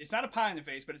it's not a pie in the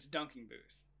face, but it's a dunking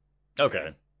booth.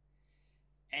 Okay.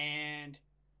 And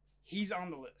he's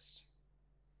on the list.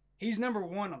 He's number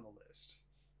 1 on the list.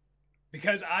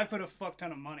 Because I put a fuck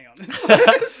ton of money on this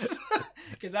list.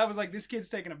 Because I was like, this kid's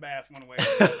taking a bath one way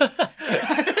or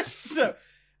another. So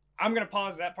I'm going to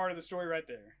pause that part of the story right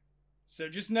there. So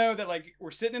just know that, like,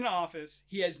 we're sitting in an office.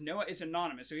 He has it's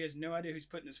anonymous, so he has no idea who's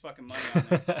putting this fucking money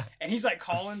on there. And he's, like,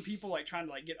 calling people, like, trying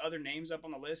to, like, get other names up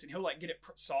on the list, and he'll, like, get it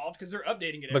solved because they're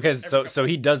updating it. Because so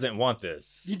he doesn't want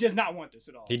this. He does not want this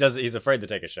at all. He's afraid to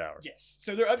take a shower. Yes.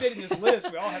 So they're updating this list.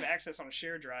 We all have access on a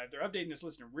shared drive. They're updating this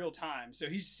list in real time. So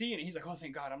he's seeing it. He's like, oh,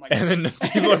 thank God. I'm like, and then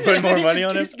people are putting more money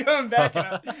on him. He's going back,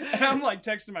 and I'm like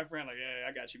texting my friend, like, yeah,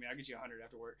 I got you, man. I'll get you 100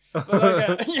 after work.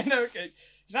 But, like, you know,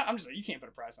 I'm just like, you can't put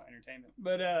a price on entertainment,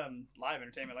 but live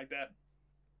entertainment like that.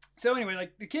 So anyway,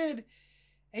 like the kid,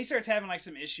 he starts having like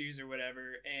some issues or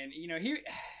whatever, and you know,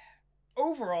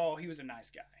 overall he was a nice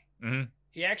guy. Mm-hmm.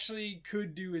 He actually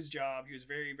could do his job. He was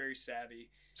very, very savvy.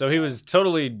 So he was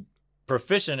totally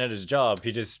proficient at his job.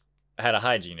 He just had a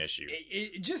hygiene issue.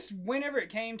 It just whenever it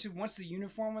came to once the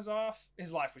uniform was off,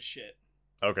 his life was shit.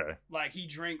 Okay. Like, he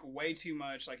drank way too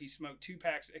much. Like, he smoked 2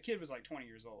 packs. A kid was, like, 20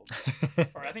 years old.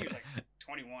 Or I think he was, like,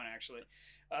 21, actually.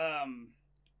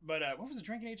 But what was the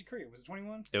drinking age in Korea? Was it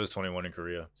 21? It was 21 in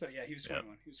Korea. So, yeah, he was 21.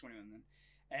 Yep. He was 21 then.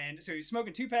 And so he was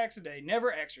smoking 2 packs a day,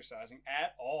 never exercising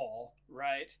at all,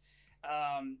 right?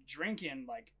 Drinking,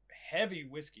 like, heavy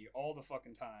whiskey all the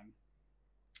fucking time.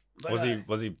 But,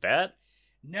 was he fat?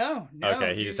 No,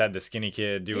 Okay, he dude. just had the skinny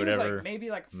kid do He was, whatever like, maybe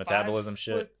like metabolism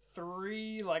shit.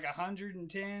 5'3", like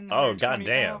 110. Oh 120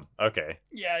 goddamn. pounds. Okay.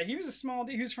 Yeah, he was a small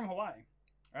dude. He was from Hawaii,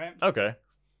 right? Okay.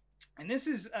 And this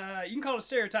is you can call it a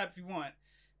stereotype if you want.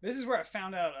 This is where I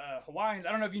found out Hawaiians.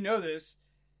 I don't know if you know this.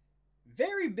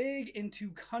 Very big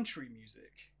into country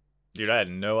music. Dude, I had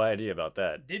no idea about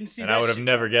that. Didn't see and that I would have shit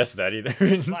never coming. guessed that either.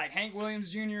 Like Hank Williams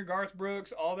Jr., Garth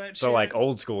Brooks, all that shit. So like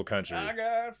old school country. I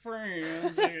got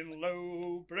friends in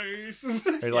low places.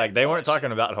 They're like, they weren't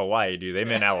talking about Hawaii, dude. They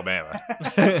meant Alabama.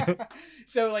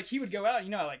 So like he would go out,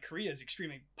 like Korea is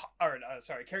extremely,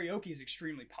 karaoke is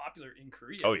extremely popular in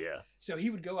Korea. Oh yeah. So he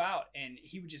would go out and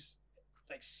he would just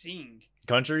like sing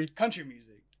country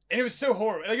music. And it was so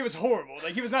horrible. Like it was horrible.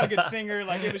 Like he was not a good singer.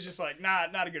 Like it was just like not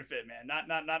a good fit, man.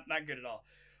 Not good at all.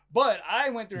 But I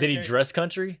went through. Did he dress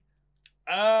country?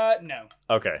 No.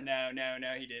 Okay. No,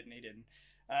 he didn't.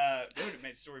 It would have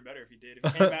made the story better if he did.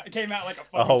 If it came out like a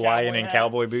fucking Hawaiian cowboy and hat,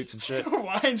 cowboy boots and shit.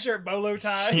 Hawaiian shirt, bolo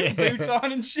tie, Yeah. boots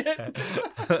on and shit.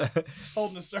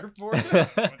 Holding a surfboard.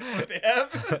 What they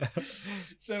have.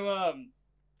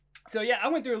 So yeah, I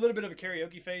went through a little bit of a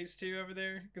karaoke phase too over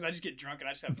there because I just get drunk and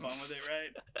I just have fun with it, right?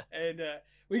 And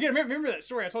we get remember that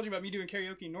story I told you about me doing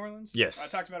karaoke in New Orleans? Yes. I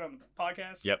talked about it on the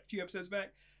podcast. Yep. A few episodes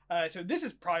back. So this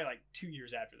is probably like 2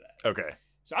 years after that. Okay.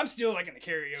 So I'm still like in the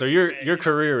karaoke. So your phase.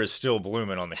 career is still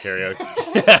blooming on the karaoke.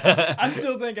 I'm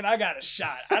still thinking I got a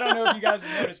shot. I don't know if you guys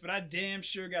have noticed, but I damn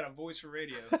sure got a voice for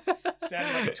radio.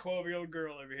 Sounded like a 12-year-old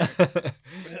girl over here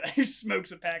who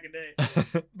smokes a pack a day.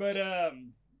 But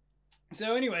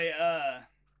so anyway,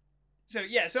 so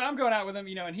I'm going out with him,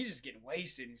 and he's just getting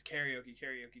wasted. He's karaoke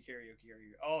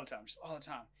all the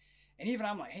time. And even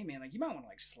I'm like, hey man, like you might want to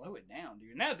like slow it down,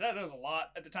 dude. And that was a lot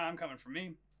at the time coming from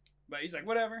me. But he's like,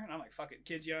 whatever. And I'm like, fuck it,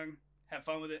 kid's young, have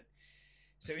fun with it.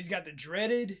 So he's got the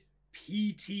dreaded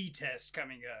PT test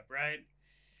coming up, right?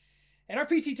 And our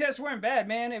PT tests weren't bad,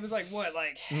 man. It was like what,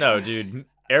 like No, dude.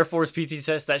 Air Force PT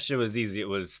test, that shit was easy. It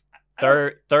was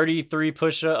 33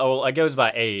 push-ups. Oh, it goes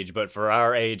by age, but for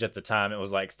our age at the time, it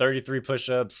was like 33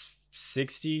 push-ups,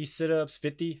 60 sit-ups,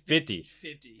 50,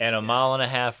 and a mile and a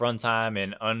half run time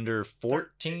in under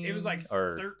 14. It was like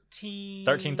or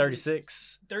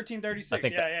 13:36. 13:36. I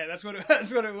think yeah, that's what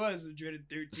it was. The dreaded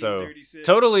 13:36. So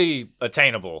totally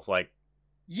attainable. Like,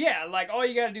 yeah, like all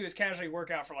you got to do is casually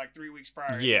work out for like 3 weeks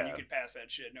prior. Yeah. And you could pass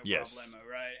that shit, no problemo,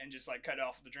 right? And just like cut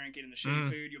off the drinking and the shitty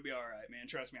food, you'll be all right, man.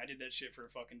 Trust me, I did that shit for a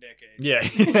fucking decade. Yeah.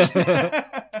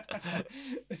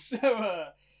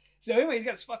 So anyway, he's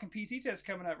got this fucking PT test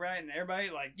coming up, right? And everybody,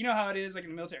 like, you know how it is, like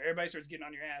in the military, everybody starts getting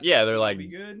on your ass. Yeah, they're like, be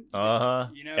good.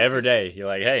 Every day, you're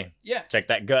like, hey, yeah, check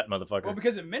that gut, motherfucker. Well,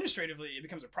 because administratively, it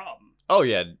becomes a problem. Oh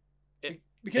yeah.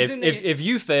 Because if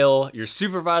you fail, your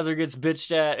supervisor gets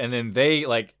bitched at, and then they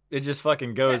like it just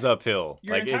fucking goes uphill.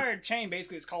 Your like entire chain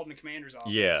basically is called in the commander's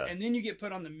office. Yeah. And then you get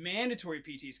put on the mandatory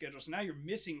PT schedule, so now you're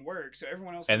missing work. So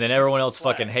everyone else. And then everyone else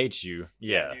fucking hates you.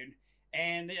 Yeah. Dude.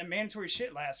 And the mandatory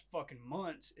shit lasts fucking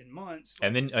months and months.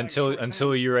 And then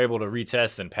until you're able to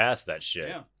retest and pass that shit.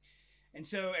 Yeah. And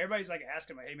so everybody's like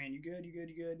asking him, like, hey man, you good?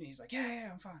 And he's like, yeah,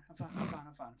 I'm fine.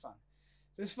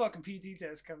 So this fucking PT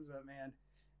test comes up, man.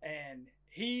 And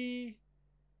he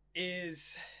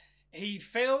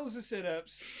fails the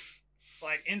sit-ups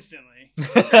like instantly.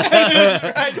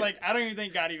 Right? Like I don't even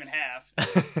think got even half.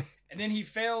 And then he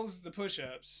fails the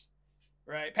push-ups.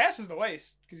 Right, passes the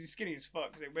waist because he's skinny as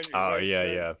fuck.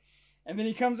 Yeah. And then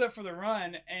he comes up for the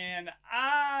run, and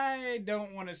I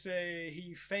don't want to say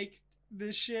he faked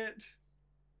this shit,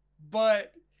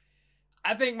 but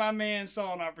I think my man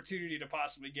saw an opportunity to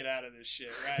possibly get out of this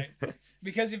shit, right?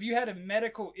 Because if you had a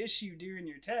medical issue during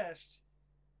your test,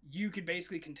 you could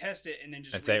basically contest it and then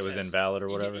just say it was invalid or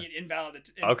whatever. You invalidate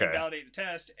the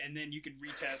test, and then you could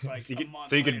retest like a month.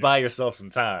 So you could buy yourself some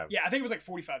time. Yeah, I think it was like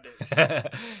 45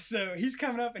 days. So he's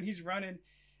coming up and he's running,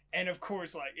 and of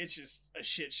course, like it's just a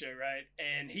shit show, right?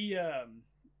 And he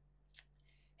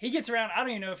gets around. I don't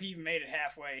even know if he even made it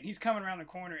halfway, and he's coming around the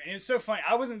corner, and it's so funny.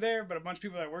 I wasn't there, but a bunch of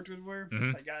people that I worked with were,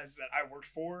 like guys that I worked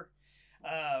for.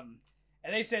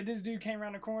 And they said this dude came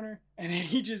around the corner, and then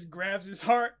he just grabs his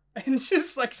heart and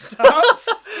just like stops,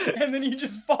 and then he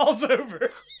just falls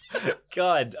over.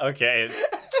 God, okay.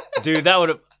 Dude, that would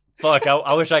have... Fuck,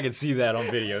 I wish I could see that on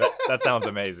video. That sounds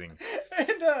amazing.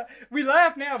 And we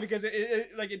laugh now because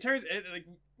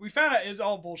we found out it was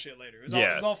all bullshit later. It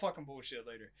was all fucking bullshit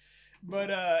later.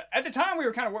 But at the time, we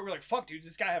were kind of what we're like, fuck, dude,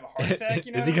 does this guy have a heart attack?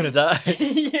 You know? Is he gonna die?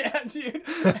 Yeah, dude.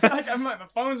 Like, my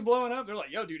phone's blowing up. They're like,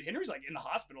 yo, dude, Henry's like in the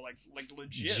hospital, like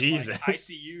legit, Jesus. like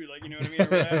ICU, like you know what I mean, or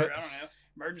whatever. I don't know,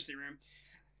 emergency room.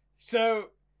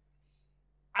 So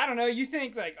I don't know. You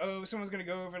think like, oh, someone's gonna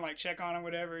go over and like check on him,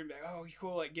 whatever, and be like, oh, you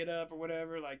cool, like get up or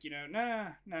whatever. Like, nah,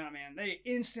 man. They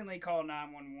instantly call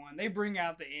 911. They bring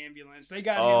out the ambulance. They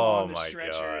got him on the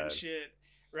stretcher and shit,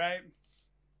 right?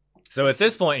 So at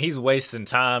this point, he's wasting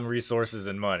time, resources,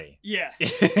 and money. Yeah.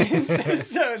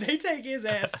 so they take his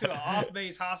ass to an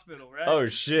off-base hospital, right? Oh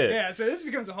shit. Yeah. So this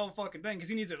becomes a whole fucking thing because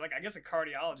he needs I guess a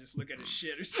cardiologist look at his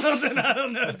shit or something. I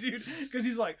don't know, dude. Because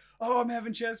he's like, oh, I'm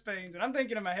having chest pains, and I'm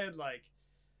thinking in my head like.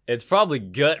 It's probably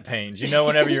gut pains.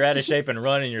 Whenever you're out of shape and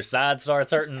running, your side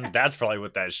starts hurting. That's probably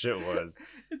what that shit was.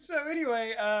 And so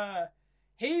anyway,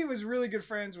 he was really good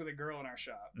friends with a girl in our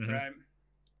shop, right?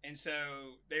 And so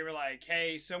they were like,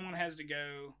 "Hey, someone has to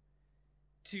go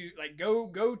to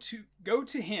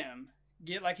him,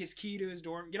 get like his key to his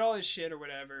dorm, get all his shit or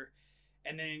whatever,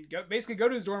 and then go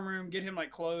to his dorm room, get him like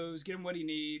clothes, get him what he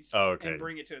needs, and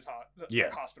bring it to his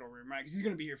hospital room, right? Because he's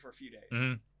gonna be here for a few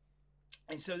days."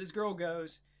 And so this girl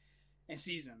goes and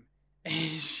sees him,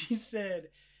 and she said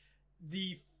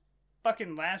the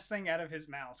fucking last thing out of his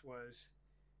mouth was,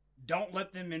 "Don't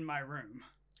let them in my room."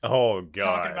 Oh god!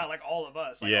 Talking about like all of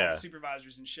us, like all the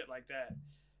supervisors and shit like that.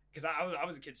 Because I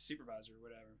was a kid's supervisor or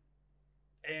whatever.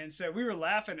 And so we were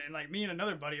laughing, and like me and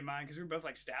another buddy of mine, because we were both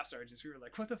like staff sergeants, we were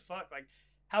like, "What the fuck? Like,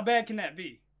 how bad can that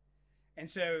be?" And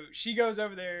so she goes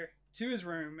over there to his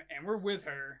room, and we're with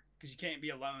her because you can't be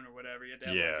alone or whatever. You have to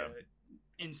have like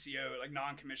a NCO, like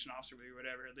non-commissioned officer with you,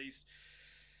 whatever, at least.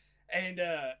 And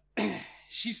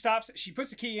she stops. She puts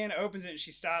the key in, opens it, and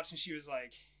she stops, and she was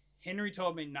like, "Henry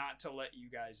told me not to let you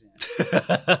guys in."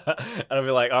 I'd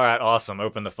be like, all right, awesome.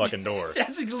 Open the fucking door.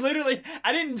 That's literally,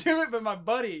 I didn't do it, but my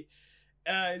buddy,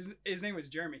 his name was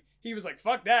Jeremy. He was like,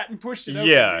 fuck that, and pushed it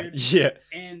open, dude. Yeah.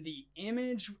 And the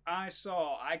image I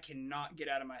saw, I cannot get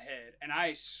out of my head. And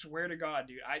I swear to God,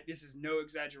 dude, this is no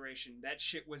exaggeration. That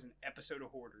shit was an episode of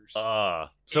Hoarders.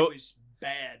 So it was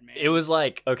bad, man. It was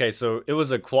like, okay, so it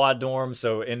was a quad dorm,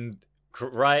 so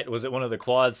right? Was it one of the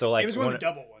quads? So like it was one of the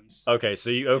double ones. Okay,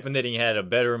 so you opened it and you had a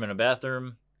bedroom and a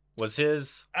bathroom. Was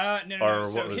his? No.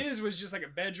 So his was just like a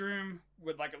bedroom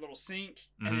with like a little sink,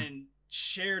 and then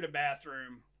shared a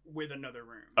bathroom with another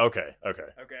room. Okay.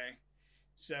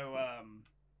 So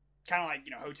kind of like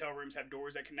hotel rooms have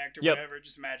doors that connect or whatever.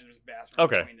 Just imagine there's a bathroom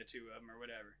between the two of them or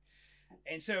whatever.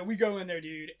 And so we go in there,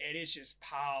 dude, and it's just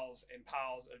piles and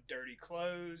piles of dirty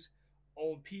clothes,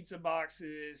 old pizza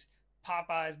boxes,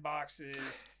 Popeyes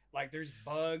boxes. Like, there's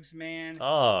bugs, man.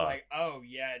 Like, oh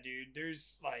yeah, dude.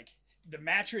 There's like, the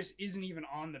mattress isn't even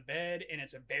on the bed, and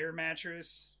it's a bare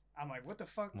mattress. I'm like, what the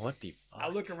fuck? What the fuck? I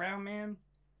look around, man.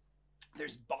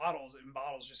 There's bottles and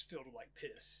bottles just filled with like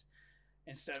piss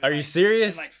and stuff. Are you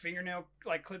serious? And like fingernail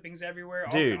like clippings everywhere.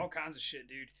 Dude. All kinds of shit,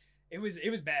 dude. It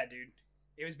was bad, dude.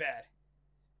 It was bad.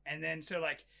 And then so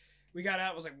like we got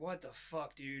out, was like, what the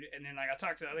fuck, dude? And then like I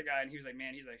talked to the other guy, and he was like,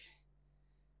 man, he's like,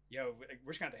 yo,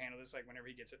 we're just gonna have to handle this like when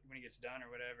he gets done or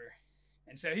whatever.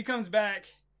 And so he comes back,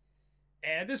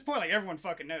 and at this point, like, everyone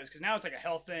fucking knows, because now it's like a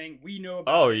health thing. We know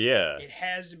about it. Yeah. It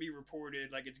has to be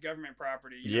reported, like it's government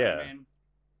property. You know what I mean?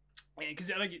 And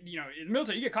because like in the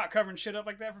military, you get caught covering shit up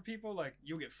like that for people, like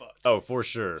you'll get fucked. Oh, for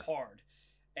sure. Hard.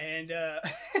 And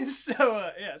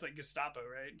so it's like Gestapo,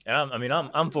 right? And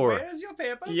I'm for. Where's your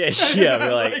papers? Yeah.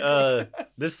 We're like,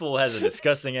 this fool has a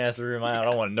disgusting ass room. I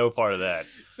don't want no part of that.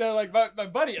 So like my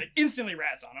buddy like instantly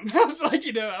rats on him. I was like,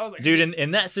 I was like, dude,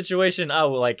 in that situation, I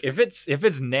would like if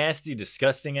it's nasty,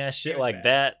 disgusting ass shit like bad.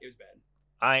 that. It was bad.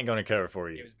 I ain't gonna cover for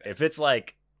you. It was bad. If it's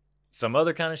like some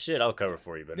other kind of shit, I'll cover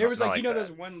for you. But there was like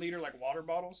those 1 liter like water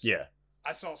bottles. Yeah.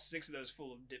 I saw 6 of those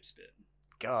full of dip spit.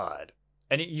 God.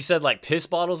 And you said like piss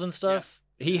bottles and stuff?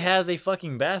 Yeah. He has a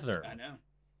fucking bathroom. I know.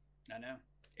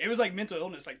 It was like mental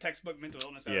illness, like textbook mental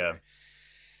illness. Yeah.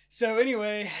 So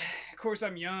anyway, of course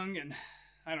I'm young and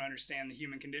I don't understand the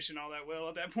human condition all that well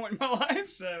at that point in my life.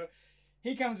 So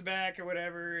he comes back or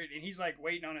whatever, and he's like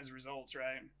waiting on his results,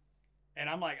 right? And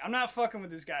I'm like, I'm not fucking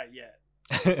with this guy yet.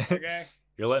 Okay?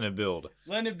 You're letting it build.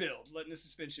 Letting the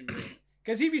suspension build.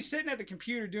 Because he'd be sitting at the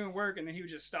computer doing work, and then he would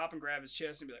just stop and grab his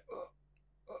chest and be like, oh.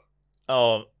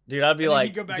 Oh, dude, I'd be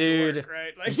like, go back dude, to work,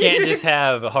 right? Like, you can't just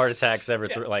have heart attacks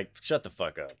like, shut the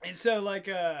fuck up. And so, like,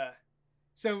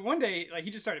 so one day, like,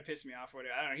 he just started pissing me off or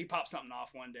whatever. I don't know, he popped something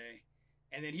off one day,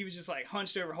 and then he was just, like,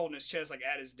 hunched over holding his chest, like,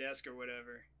 at his desk or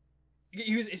whatever.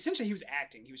 He was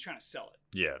acting. He was trying to sell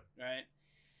it. Yeah. Right?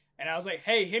 And I was like,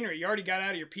 hey, Henry, you already got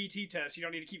out of your PT test. You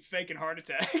don't need to keep faking heart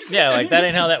attacks. Yeah, like, that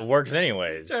ain't how that works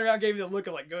anyways. Turned around, gave me the look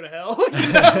of, like, go to hell.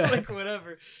 Like,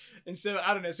 whatever. And so,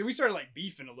 I don't know. So we started, like,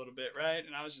 beefing a little bit, right?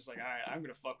 And I was just like, all right, I'm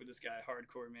going to fuck with this guy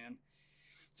hardcore, man.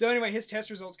 So anyway, his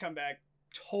test results come back.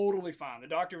 totally fine. The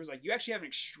doctor was like, you actually have an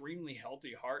extremely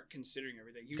healthy heart considering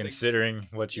everything. He was considering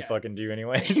what you fucking do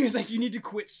anyway. He was like, you need to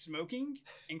quit smoking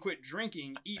and quit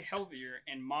drinking, eat healthier,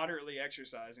 and moderately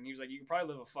exercise. And he was like, you can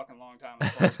probably live a fucking long time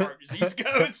as far as heart disease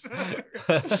goes.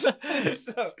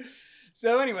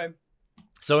 So anyway.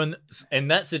 So in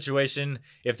that situation,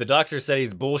 if the doctor said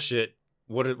he's bullshit,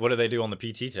 what do they do on the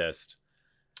PT test?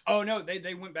 Oh no,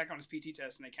 they went back on his PT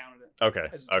test and they counted it. Okay.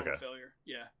 As a total failure.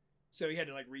 Yeah. So he had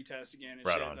to like retest again and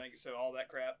shit. Like, so all that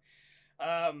crap.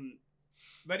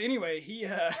 But anyway, he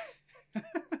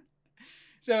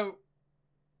so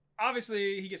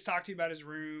obviously he gets talked to about his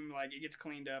room, like it gets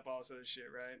cleaned up, all this other shit,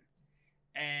 right?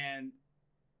 And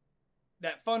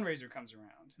that fundraiser comes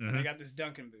around. And they got this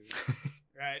Dunkin' booth.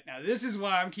 Right? Now this is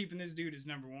why I'm keeping this dude as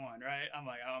number one, right? I'm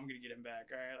like, oh, I'm gonna get him back,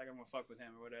 all right? Like I'm gonna fuck with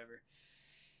him or whatever.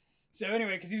 So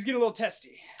anyway, because he was getting a little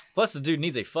testy. Plus, the dude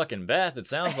needs a fucking bath, it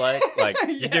sounds like. Like,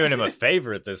 you're doing him a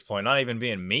favor at this point, not even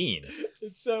being mean.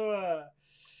 And so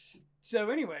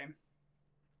anyway,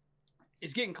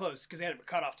 it's getting close because they had a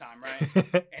cutoff time,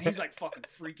 right? And he's like fucking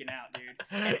freaking out, dude.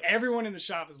 And everyone in the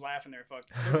shop is laughing their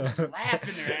they're just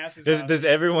laughing their asses off. Does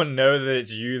everyone know that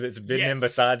it's you that's been him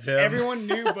besides him? Everyone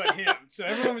knew but him. So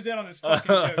everyone was in on this fucking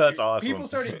joke. That's dude. awesome. People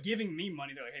started giving me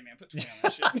money. They're like, hey man, put 20 on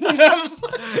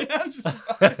that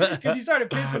shit. Because he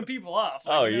started pissing people off.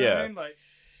 Like, you know what I mean? Like,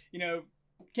 you know,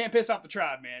 can't piss off the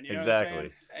tribe, man. You know exactly. what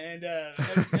I'm saying? And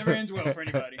that never ends well for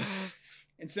anybody.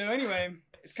 And so anyway,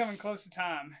 it's coming close to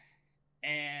time.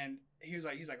 And he's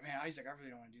like, man, I really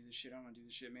don't want to do this shit. I don't want to do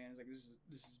this shit, man. He's like, this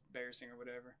is embarrassing or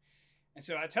whatever. And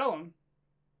so I tell him,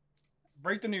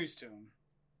 break the news to him.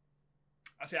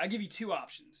 I say, I give you two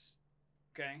options.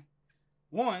 Okay.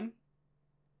 One,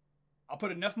 I'll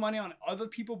put enough money on other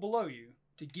people below you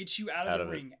to get you out of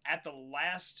the ring at the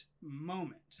last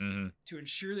moment to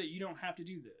ensure that you don't have to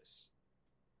do this.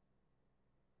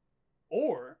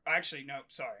 Or, actually, no,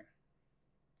 sorry.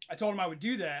 I told him I would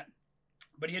do that,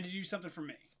 but he had to do something for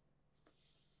me,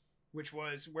 which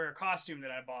was wear a costume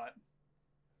that I bought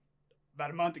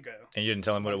about a month ago. And you didn't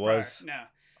tell him what it was? No.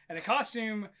 And the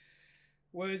costume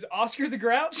was Oscar the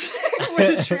Grouch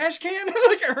with a trash can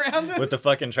like around him. With the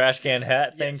fucking trash can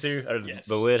hat thing too? Or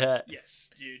the lid hat? Yes,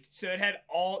 dude. So it had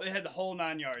the whole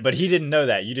 9 yards. But he didn't know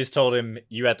that. You just told him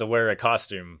you had to wear a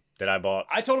costume that I bought.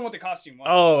 I told him what the costume was.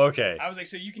 Oh, okay. I was like,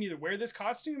 so you can either wear this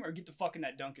costume or get the fuck in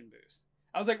that Dunkin' booth.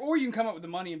 I was like, or you can come up with the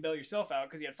money and bail yourself out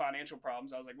because he had financial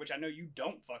problems. I was like, which I know you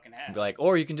don't fucking have. Like,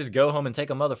 or you can just go home and take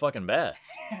a motherfucking bath.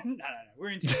 No. We're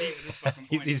in too deep at this fucking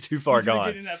point. He's too far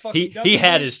gone. He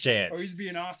had his chance. Or he's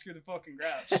being Oscar the fucking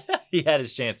Grouch. He had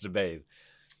his chance to bathe.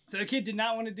 So the kid did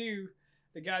not want to do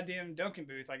the goddamn Dunkin'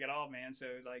 booth like at all, man. So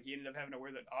like he ended up having to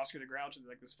wear the Oscar the Grouch at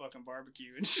like this fucking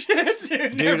barbecue and shit,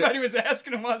 dude. Everybody was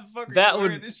asking him why the fuck are you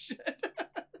wearing this shit.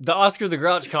 The Oscar the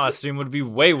Grouch costume would be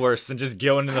way worse than just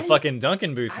going in the fucking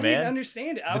Dunkin' booth, man. I didn't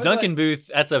understand it. The Dunkin' booth,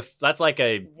 that's like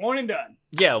a one and done.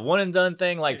 Yeah, one and done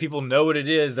thing. Like people know what it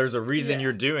is. There's a reason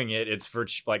you're doing it. It's for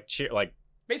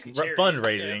basically charity.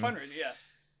 Fundraising. Yeah, fundraising. Yeah.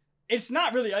 It's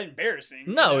not really embarrassing.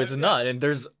 No, it's not. And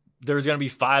there's gonna be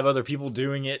 5 other people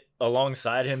doing it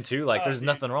alongside him too. Like there's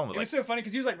nothing wrong with it. It was so funny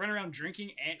because he was like running around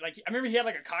drinking and like I remember he had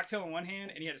like a cocktail in one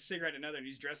hand and he had a cigarette in another and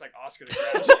he's dressed like Oscar the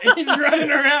Grouch and he's running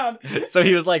around. So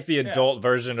he was like the adult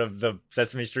version of the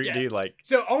Sesame Street dude. Like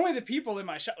so only the people in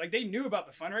my shop like they knew about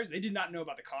the fundraiser. They did not know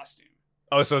about the costume.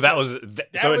 Oh, so that was it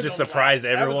just surprised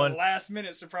everyone. That was a last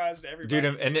minute surprise to everybody.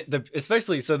 Dude, and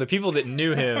especially so the people that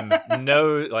knew him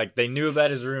know like they knew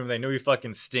about his room, they knew he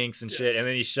fucking stinks and shit, and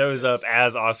then he shows up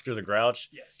as Oscar the Grouch.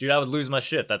 Yes. Dude, I would lose my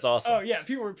shit. That's awesome. Oh yeah,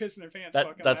 people were pissing their pants.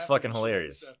 That's fucking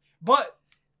hilarious. But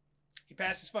he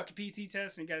passed his fucking PT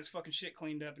test and he got his fucking shit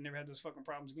cleaned up and never had those fucking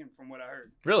problems again, from what I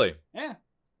heard. Really? Yeah.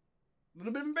 A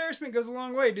little bit of embarrassment goes a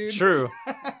long way, dude. True.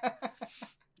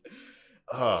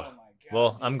 Oh my god.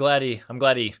 Well, dude. I'm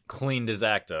glad he cleaned his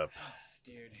act up.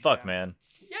 Dude. Fuck, man.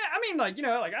 Yeah, I mean, like, you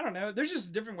know, like, I don't know. There's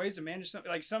just different ways to manage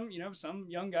something. Like, some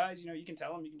young guys, you know, you can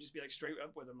tell them, you can just be, like, straight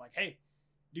up with them. Like, hey,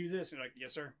 do this. And they're like,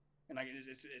 yes, sir. And, like,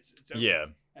 it's over. Yeah.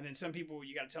 And then some people,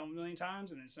 you got to tell them a million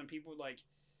times. And then some people, like,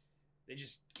 they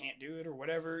just can't do it or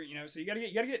whatever, you know. So you got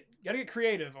to get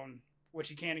creative on what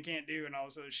you can and can't do and all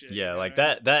this other shit. Yeah, you know like what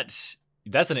I mean?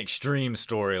 that's an extreme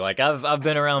story. Like I've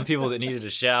been around people that needed a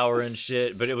shower and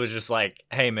shit, but it was just like,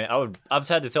 hey man, I've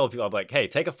had to tell people, I'm like, hey,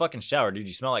 take a fucking shower, dude.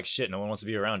 You smell like shit. No one wants to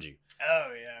be around you. Oh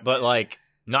yeah. But like,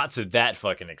 not to that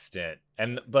fucking extent.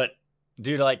 But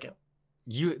dude, like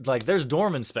there's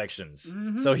dorm inspections.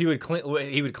 Mm-hmm. So he would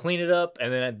clean it up,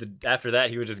 and then after that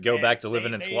he would just go back to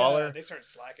living in squalor. They started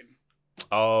slacking.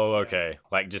 Oh, okay.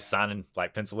 Like just signing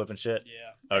like pencil whip and shit.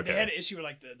 Yeah. Okay. They had an issue with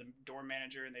like the dorm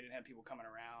manager, and they didn't have people coming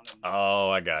around. And, Oh,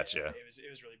 I gotcha. yeah, it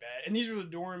was really bad. And these were the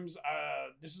dorms.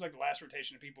 This was like the last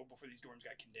rotation of people before these dorms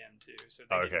got condemned too. So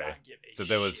they did not give a So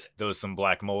shit. there was some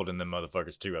black mold in them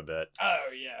motherfuckers too, I bet.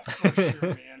 Oh yeah, for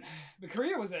sure, man. But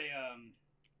Korea was an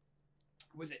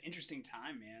interesting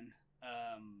time, man.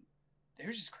 There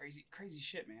was just crazy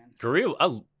shit, man.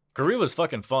 Korea was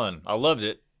fucking fun. I loved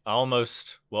it.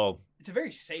 It's a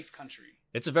very safe country.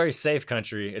 It's a very safe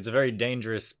country. It's a very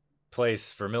dangerous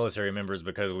place for military members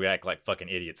because we act like fucking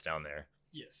idiots down there.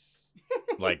 Yes.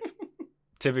 Like,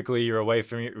 typically you're away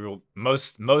from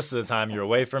most of the time you're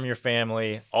away from your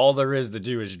family. All there is to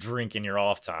do is drink in your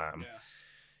off time. Yeah.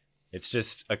 It's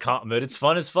just but it's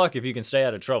fun as fuck if you can stay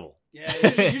out of trouble. Yeah,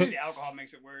 usually the alcohol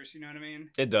makes it worse, you know what I mean?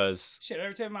 It does. Shit, I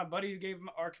ever tell my buddy who gave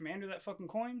our commander that fucking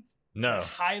coin? No. That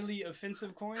highly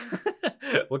offensive coin?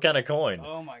 What kind of coin?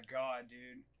 Oh my god,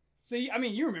 dude. So, I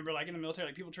mean, you remember, like, in the military,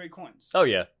 like, people trade coins. Oh,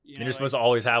 yeah. You know, and you're supposed to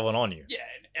always have one on you. Yeah,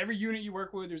 and every unit you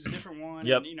work with, there's a different one.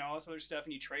 Yep. And, you know, all this other stuff,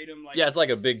 and you trade them. Like, yeah, it's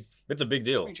a big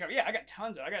deal. Yeah, I got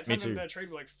tons of them that I trade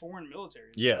with, like, foreign military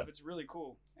and stuff. It's really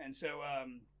cool. And so,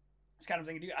 it's kind of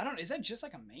thing to do. Is that just,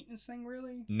 like, a maintenance thing,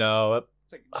 really? No.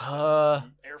 It's like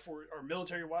Air Force or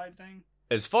military-wide thing?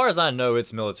 As far as I know,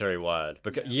 it's military wide.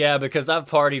 Because I've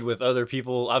partied with other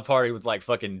people. I've partied with like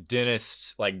fucking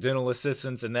dentists, like dental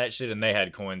assistants and that shit, and they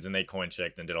had coins and they coin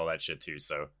checked and did all that shit too.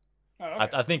 So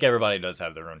I think everybody does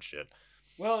have their own shit.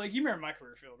 Well, like you remember my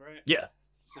career field, right? Yeah.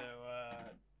 So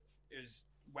it was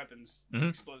weapons, Mhm.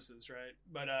 explosives, right?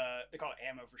 But they call it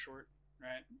ammo for short,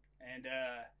 right? And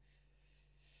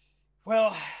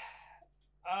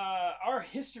our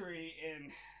history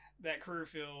in that career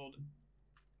field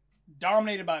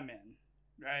dominated by men,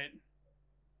 right?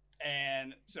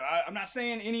 And so I'm not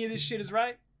saying any of this shit is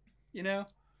right, you know?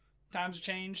 Times have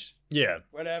changed. Yeah.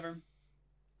 Whatever.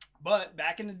 But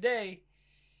back in the day,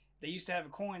 they used to have a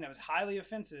coin that was highly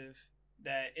offensive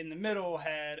that in the middle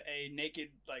had a naked,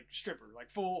 like, stripper, like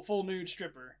full nude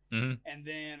stripper. Mm-hmm. And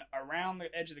then around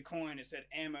the edge of the coin, it said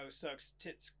ammo sucks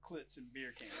tits, clits, and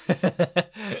beer cans.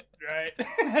 Right?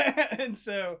 And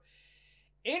so,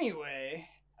 anyway,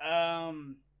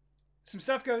 some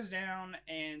stuff goes down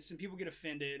and some people get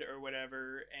offended or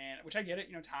whatever, and which I get it,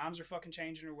 you know, times are fucking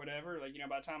changing or whatever. Like, you know,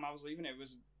 by the time I was leaving, it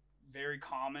was very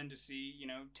common to see, you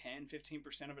know,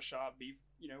 10-15% of a shop be,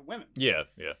 you know, women. Yeah.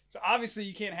 So obviously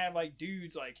you can't have like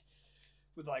dudes like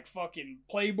with like fucking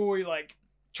Playboy like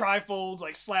trifolds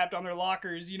like slapped on their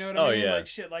lockers, you know what I mean? Yeah. Like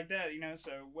shit like that, you know,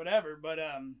 so whatever. But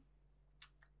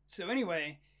so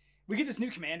anyway, we get this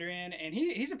new commander in, and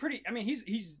he's a pretty, I mean,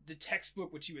 he's the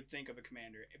textbook what you would think of a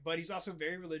commander, but he's also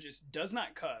very religious, does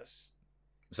not cuss.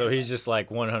 So he's just like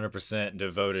 100%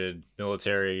 devoted,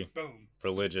 military, boom,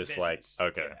 religious, business.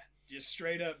 like, okay. Yeah. Just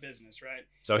straight up business, right?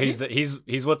 So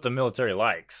he's what the military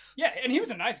likes. Yeah, and he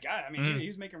was a nice guy. I mean, he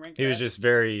was making rank. He was just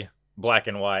very black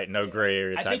and white, no gray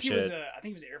area type shit. I think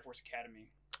he was an Air Force Academy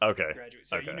graduate.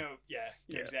 So you know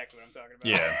exactly what I'm talking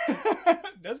about. Yeah.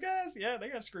 Those guys, yeah, they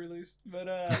got screw loose.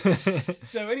 But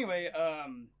so anyway,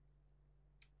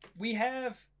 we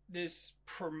have this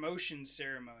promotion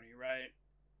ceremony, right?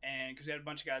 And because we had a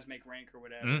bunch of guys make rank or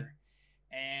whatever. Mm-hmm.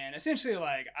 And essentially,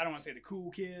 like, I don't want to say the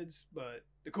cool kids, but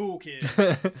the cool kids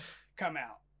come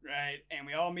out, right? And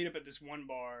we all meet up at this one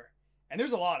bar. And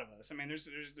there's a lot of us. I mean,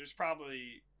 there's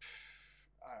probably,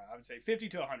 I would say 50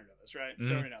 to 100 of us, right? Mm-hmm.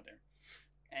 Throwing it out there.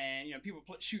 And, you know, people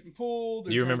shoot and pull.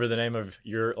 Do you remember the name of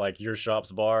your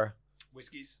shop's bar?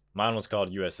 Whiskeys. Mine was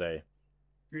called USA.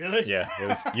 Really? Yeah, it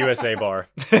was USA Bar.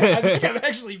 I think I've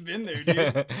actually been there,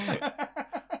 dude.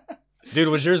 Dude,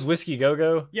 was yours Whiskey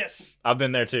Go-Go? Yes. I've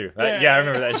been there too. Yeah, I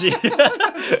remember that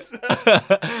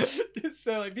shit.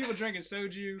 so, like, people drinking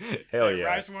soju. Hell like, yeah.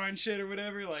 Rice wine shit or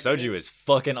whatever. Like, Soju is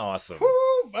fucking awesome.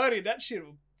 Woo, buddy, that shit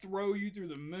will throw you through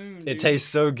the moon, dude. It tastes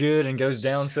so good and goes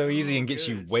down so easy and gets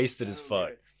you good, wasted so as fuck.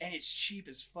 good. And it's cheap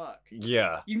as fuck.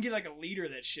 Yeah. You can get like a liter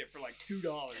of that shit for like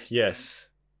 $2. Yes.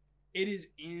 Man. It is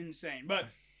insane. But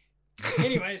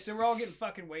anyway, so we're all getting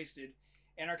fucking wasted.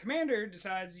 And our commander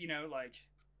decides, you know, like,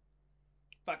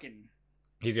 fucking...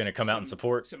 He's going to come out and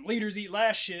support. Some leaders eat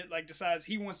last shit, like, decides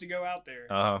he wants to go out there.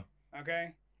 Uh-huh.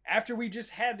 Okay? After we just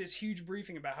had this huge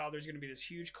briefing about how there's going to be this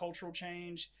huge cultural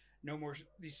change... No more.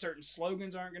 These certain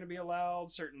slogans aren't going to be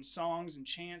allowed. Certain songs and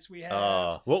chants we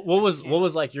have. What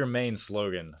was like your main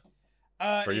slogan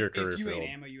for your career If you field?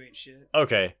 ain't ammo, you ain't shit.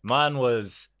 Okay, mine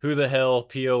was "Who the hell,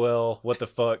 POL, what the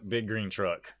fuck, big green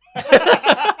truck."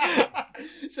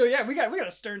 So yeah, we got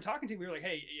a stern talking to. We were like,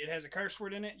 hey, it has a curse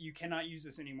word in it. You cannot use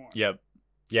this anymore. Yep.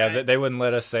 Yeah, Right? they wouldn't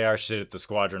let us say our shit at the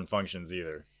squadron functions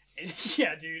either.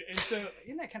 Yeah, dude. And so,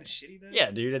 isn't that kind of shitty though? Yeah,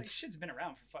 dude. Like, It's shit's been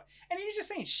around for fuck. And you're just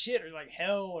saying shit or like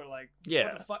hell or like yeah.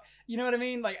 what the fuck. You know what I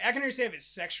mean? Like I can understand if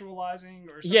it's sexualizing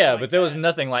or something. Yeah, like but there was that.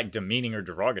 nothing like demeaning or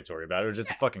derogatory about it. It was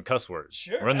just a fucking cuss word.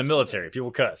 Sure, we're in the absolutely. military.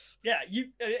 People cuss. Yeah,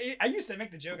 I used to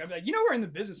make the joke. I'd be like, we're in the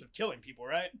business of killing people,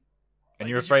 right? And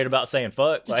you're afraid about saying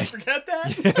fuck. Did Like, you forget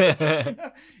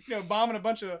that? Bombing a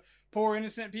bunch of poor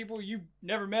innocent people you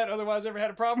never met, otherwise ever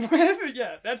had a problem with.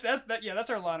 Yeah, that's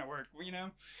our line of work.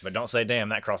 But don't say damn.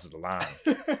 That crosses the line.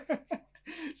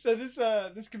 So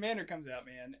this commander comes out,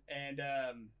 man,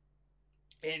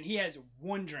 and he has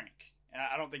one drink.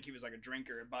 I don't think he was like a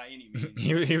drinker by any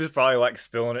means. he was probably like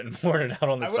spilling it and pouring it out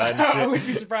on the side and shit. I would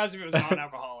be surprised if it was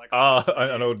non-alcoholic.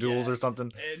 An O'Doul's or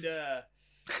something. And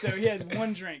so he has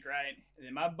one drink, right? And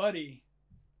then my buddy,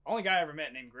 only guy I ever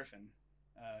met named Griffin.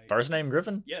 First name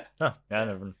Griffin? Yeah. Huh. Yeah, I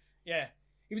never. Yeah.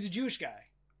 He was a Jewish guy.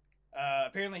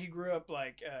 Apparently he grew up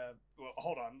like, well,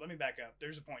 hold on. Let me back up.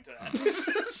 There's a point to that.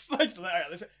 It's like, all right,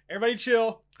 listen, everybody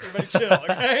chill,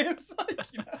 okay? It's like,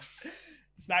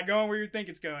 it's not going where you think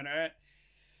it's going, all right?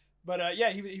 But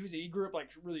yeah, he grew up like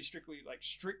really strict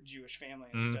Jewish family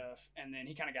and stuff. And then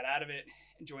he kind of got out of it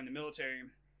and joined the military.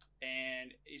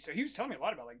 And so he was telling me a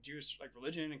lot about like Jewish like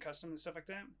religion and custom and stuff like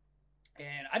that.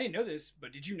 And I didn't know this,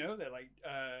 but did you know that like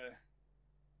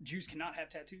Jews cannot have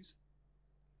tattoos?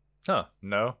 Huh?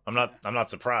 No, I'm not. I'm not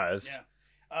surprised.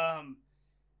 Yeah.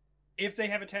 If they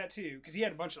have a tattoo, because he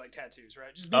had a bunch of like tattoos,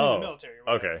 right? Just being in the military. Or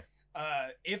whatever.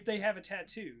 Okay. If they have a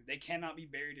tattoo, they cannot be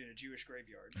buried in a Jewish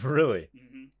graveyard. Really?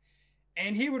 Mm-hmm.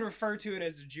 And he would refer to it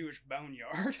as a Jewish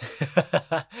boneyard.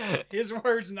 His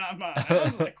words, not mine. I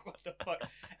was like, what the fuck?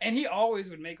 And he always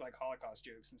would make like Holocaust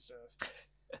jokes and stuff.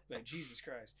 Like, Jesus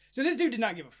Christ. So this dude did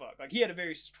not give a fuck. Like, he had a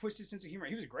very twisted sense of humor.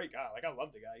 He was a great guy. Like, I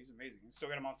love the guy. He's amazing. Still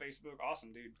got him on Facebook.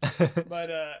 Awesome, dude. But,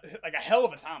 like, a hell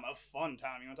of a time. A fun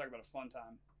time. You want to talk about a fun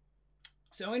time.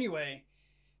 So, anyway,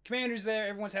 commander's there.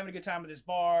 Everyone's having a good time at this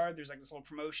bar. There's, like, this little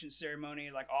promotion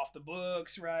ceremony, like, off the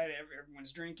books, right?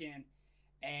 Everyone's drinking.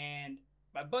 And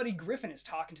my buddy Griffin is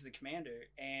talking to the commander.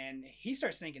 And he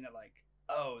starts thinking that, like,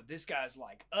 oh, this guy's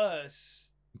like us,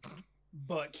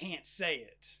 but can't say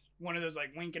it. One of those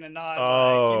like wink and a nod,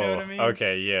 like, you know what I mean?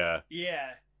 Okay, yeah.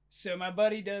 Yeah. So my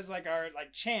buddy does like our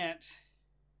like chant,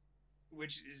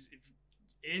 which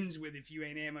ends with "If you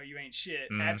ain't ammo, you ain't shit."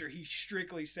 After he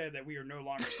strictly said that we are no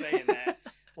longer saying that,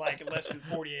 like less than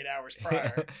 48 hours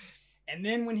prior. And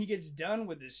then when he gets done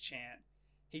with this chant,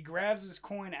 he grabs his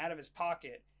coin out of his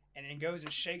pocket and then goes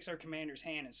and shakes our commander's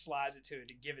hand and slides it to it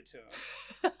to give it to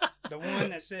him. The one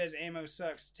that says "ammo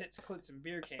sucks, tits, clits, and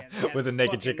beer cans" with a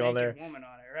naked chick on there, woman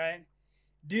on it, right?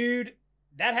 Dude,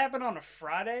 that happened on a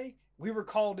Friday. We were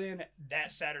called in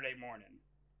that Saturday morning.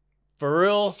 For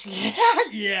real?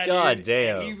 Yeah. God dude.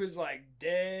 damn. And he was like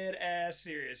dead ass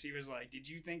serious. He was like, "Did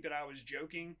you think that I was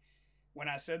joking when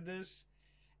I said this?"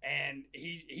 And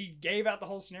he gave out the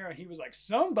whole scenario. And he was like,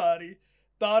 "Somebody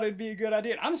thought it'd be a good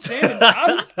idea." I'm standing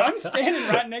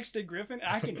right next to Griffin, and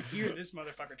I can hear this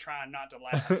motherfucker trying not to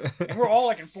laugh. And we're all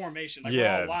like in formation, like we're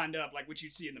all lined up, like what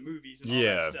you'd see in the movies and all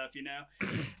that stuff, you know.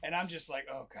 And I'm just like,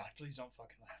 oh god, please don't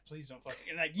fucking laugh, please don't fucking.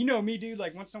 And like, you know me, dude.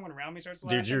 Like once someone around me starts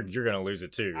laughing, dude, you're gonna lose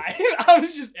it too.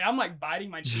 I'm like biting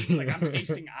my cheeks, like I'm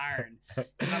tasting iron, and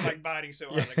I'm like biting so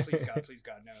hard, like please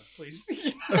god, no, please.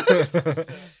 So,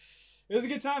 it was a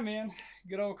good time, man.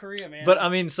 Good old Korea, man. But I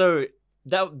mean, so.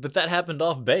 That happened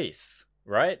off base,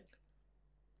 right?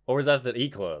 Or was that the E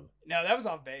Club? No, that was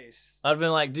off base. I'd been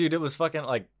like, dude, it was fucking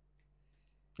like,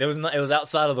 it was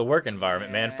outside of the work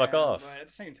environment, man. Fuck off. But at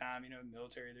the same time,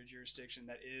 military, their jurisdiction,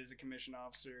 that is a commissioned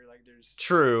officer. Like, there's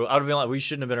true. I'd have been like, we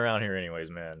shouldn't have been around here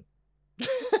anyways, man.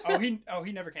 he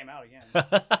never came out again.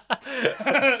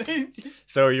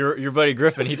 So your buddy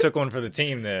Griffin, he took one for the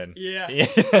team then. Yeah.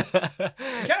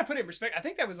 Kind of put it in perspective. I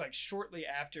think that was like shortly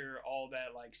after all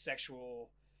that like sexual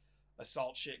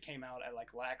assault shit came out at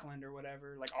like Lackland or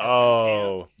whatever. Like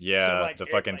camp. Yeah, so, like, the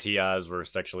fucking TIs were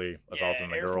sexually assaulting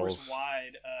the Air girls. Force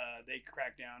wide, they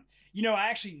cracked down. I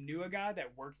actually knew a guy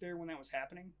that worked there when that was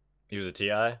happening. He was a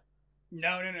TI?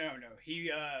 No.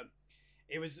 He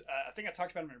it was I think I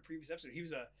talked about him in a previous episode. He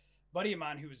was a buddy of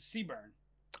mine who was a Seaburn.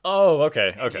 Oh,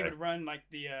 okay. And he would run like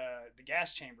the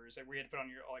gas chambers that where you had to put on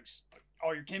your like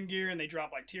all your chem gear, and they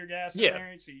drop like tear gas in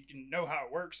there, so you can know how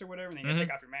it works or whatever. And then you take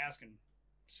off your mask and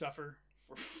suffer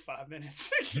for 5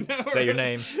 minutes. Say your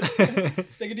name.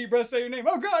 Take a deep breath. Say your name.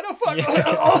 Oh God! Oh fuck!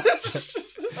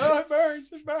 Oh, it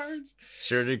burns! It burns!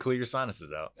 Sure did clear your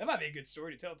sinuses out. That might be a good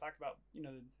story to tell. Talk about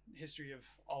the history of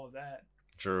all of that.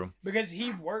 True. Because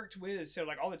he worked with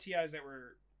like all the TIs that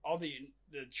were all the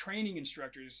training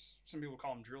instructors. Some people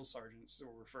call them drill sergeants. That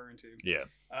we're referring to. Yeah.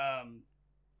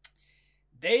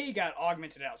 they got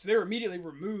augmented out. So they were immediately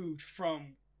removed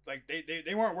from, like,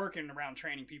 they weren't working around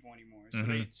training people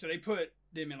anymore. So they put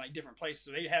them in, like, different places.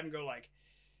 So they'd have them go, like,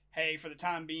 hey, for the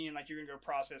time being, like, you're going to go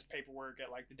process paperwork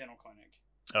at, like, the dental clinic.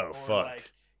 Oh, or, fuck.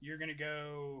 like, you're going to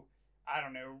go, I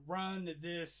don't know, run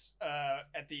this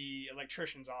at the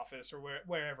electrician's office or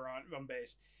wherever on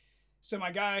base. So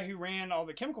my guy who ran all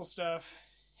the chemical stuff,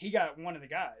 he got one of the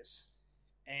guys.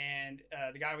 And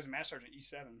the guy was a Master Sergeant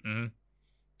E7. Mm-hmm.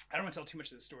 I don't want to tell too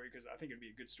much of the story because I think it'd be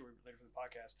a good story later for the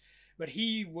podcast. But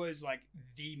he was, like,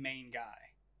 the main guy.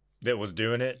 That was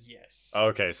doing it? Yes.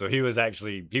 Okay, so he was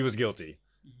guilty.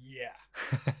 Yeah.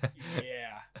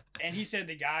 Yeah. And he said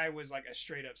the guy was, like, a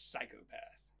straight up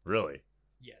psychopath. Really?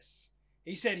 Yes.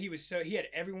 He said he had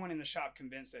everyone in the shop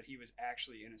convinced that he was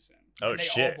actually innocent. Oh, and they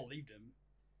shit. all believed him.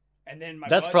 And then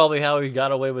That's probably how he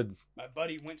got away with... My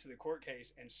buddy went to the court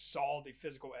case and saw the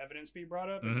physical evidence be brought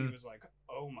up, and he was like,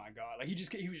 "Oh my god!" Like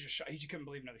he was just shocked. He just couldn't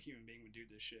believe another human being would do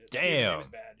this shit. Damn, it was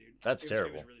bad, dude. That's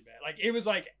terrible. It was really bad. Like it was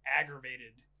like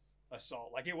aggravated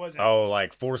assault. Like it wasn't. Oh,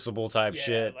 like forcible type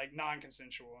shit. Like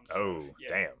non-consensual and stuff. Oh, yeah.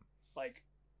 Damn. Like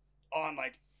on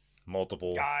like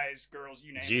multiple guys, girls,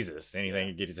 you name Jesus, it. Anything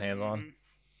to get his hands on.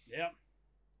 Yeah.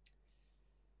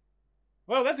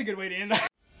 Well, that's a good way to end that.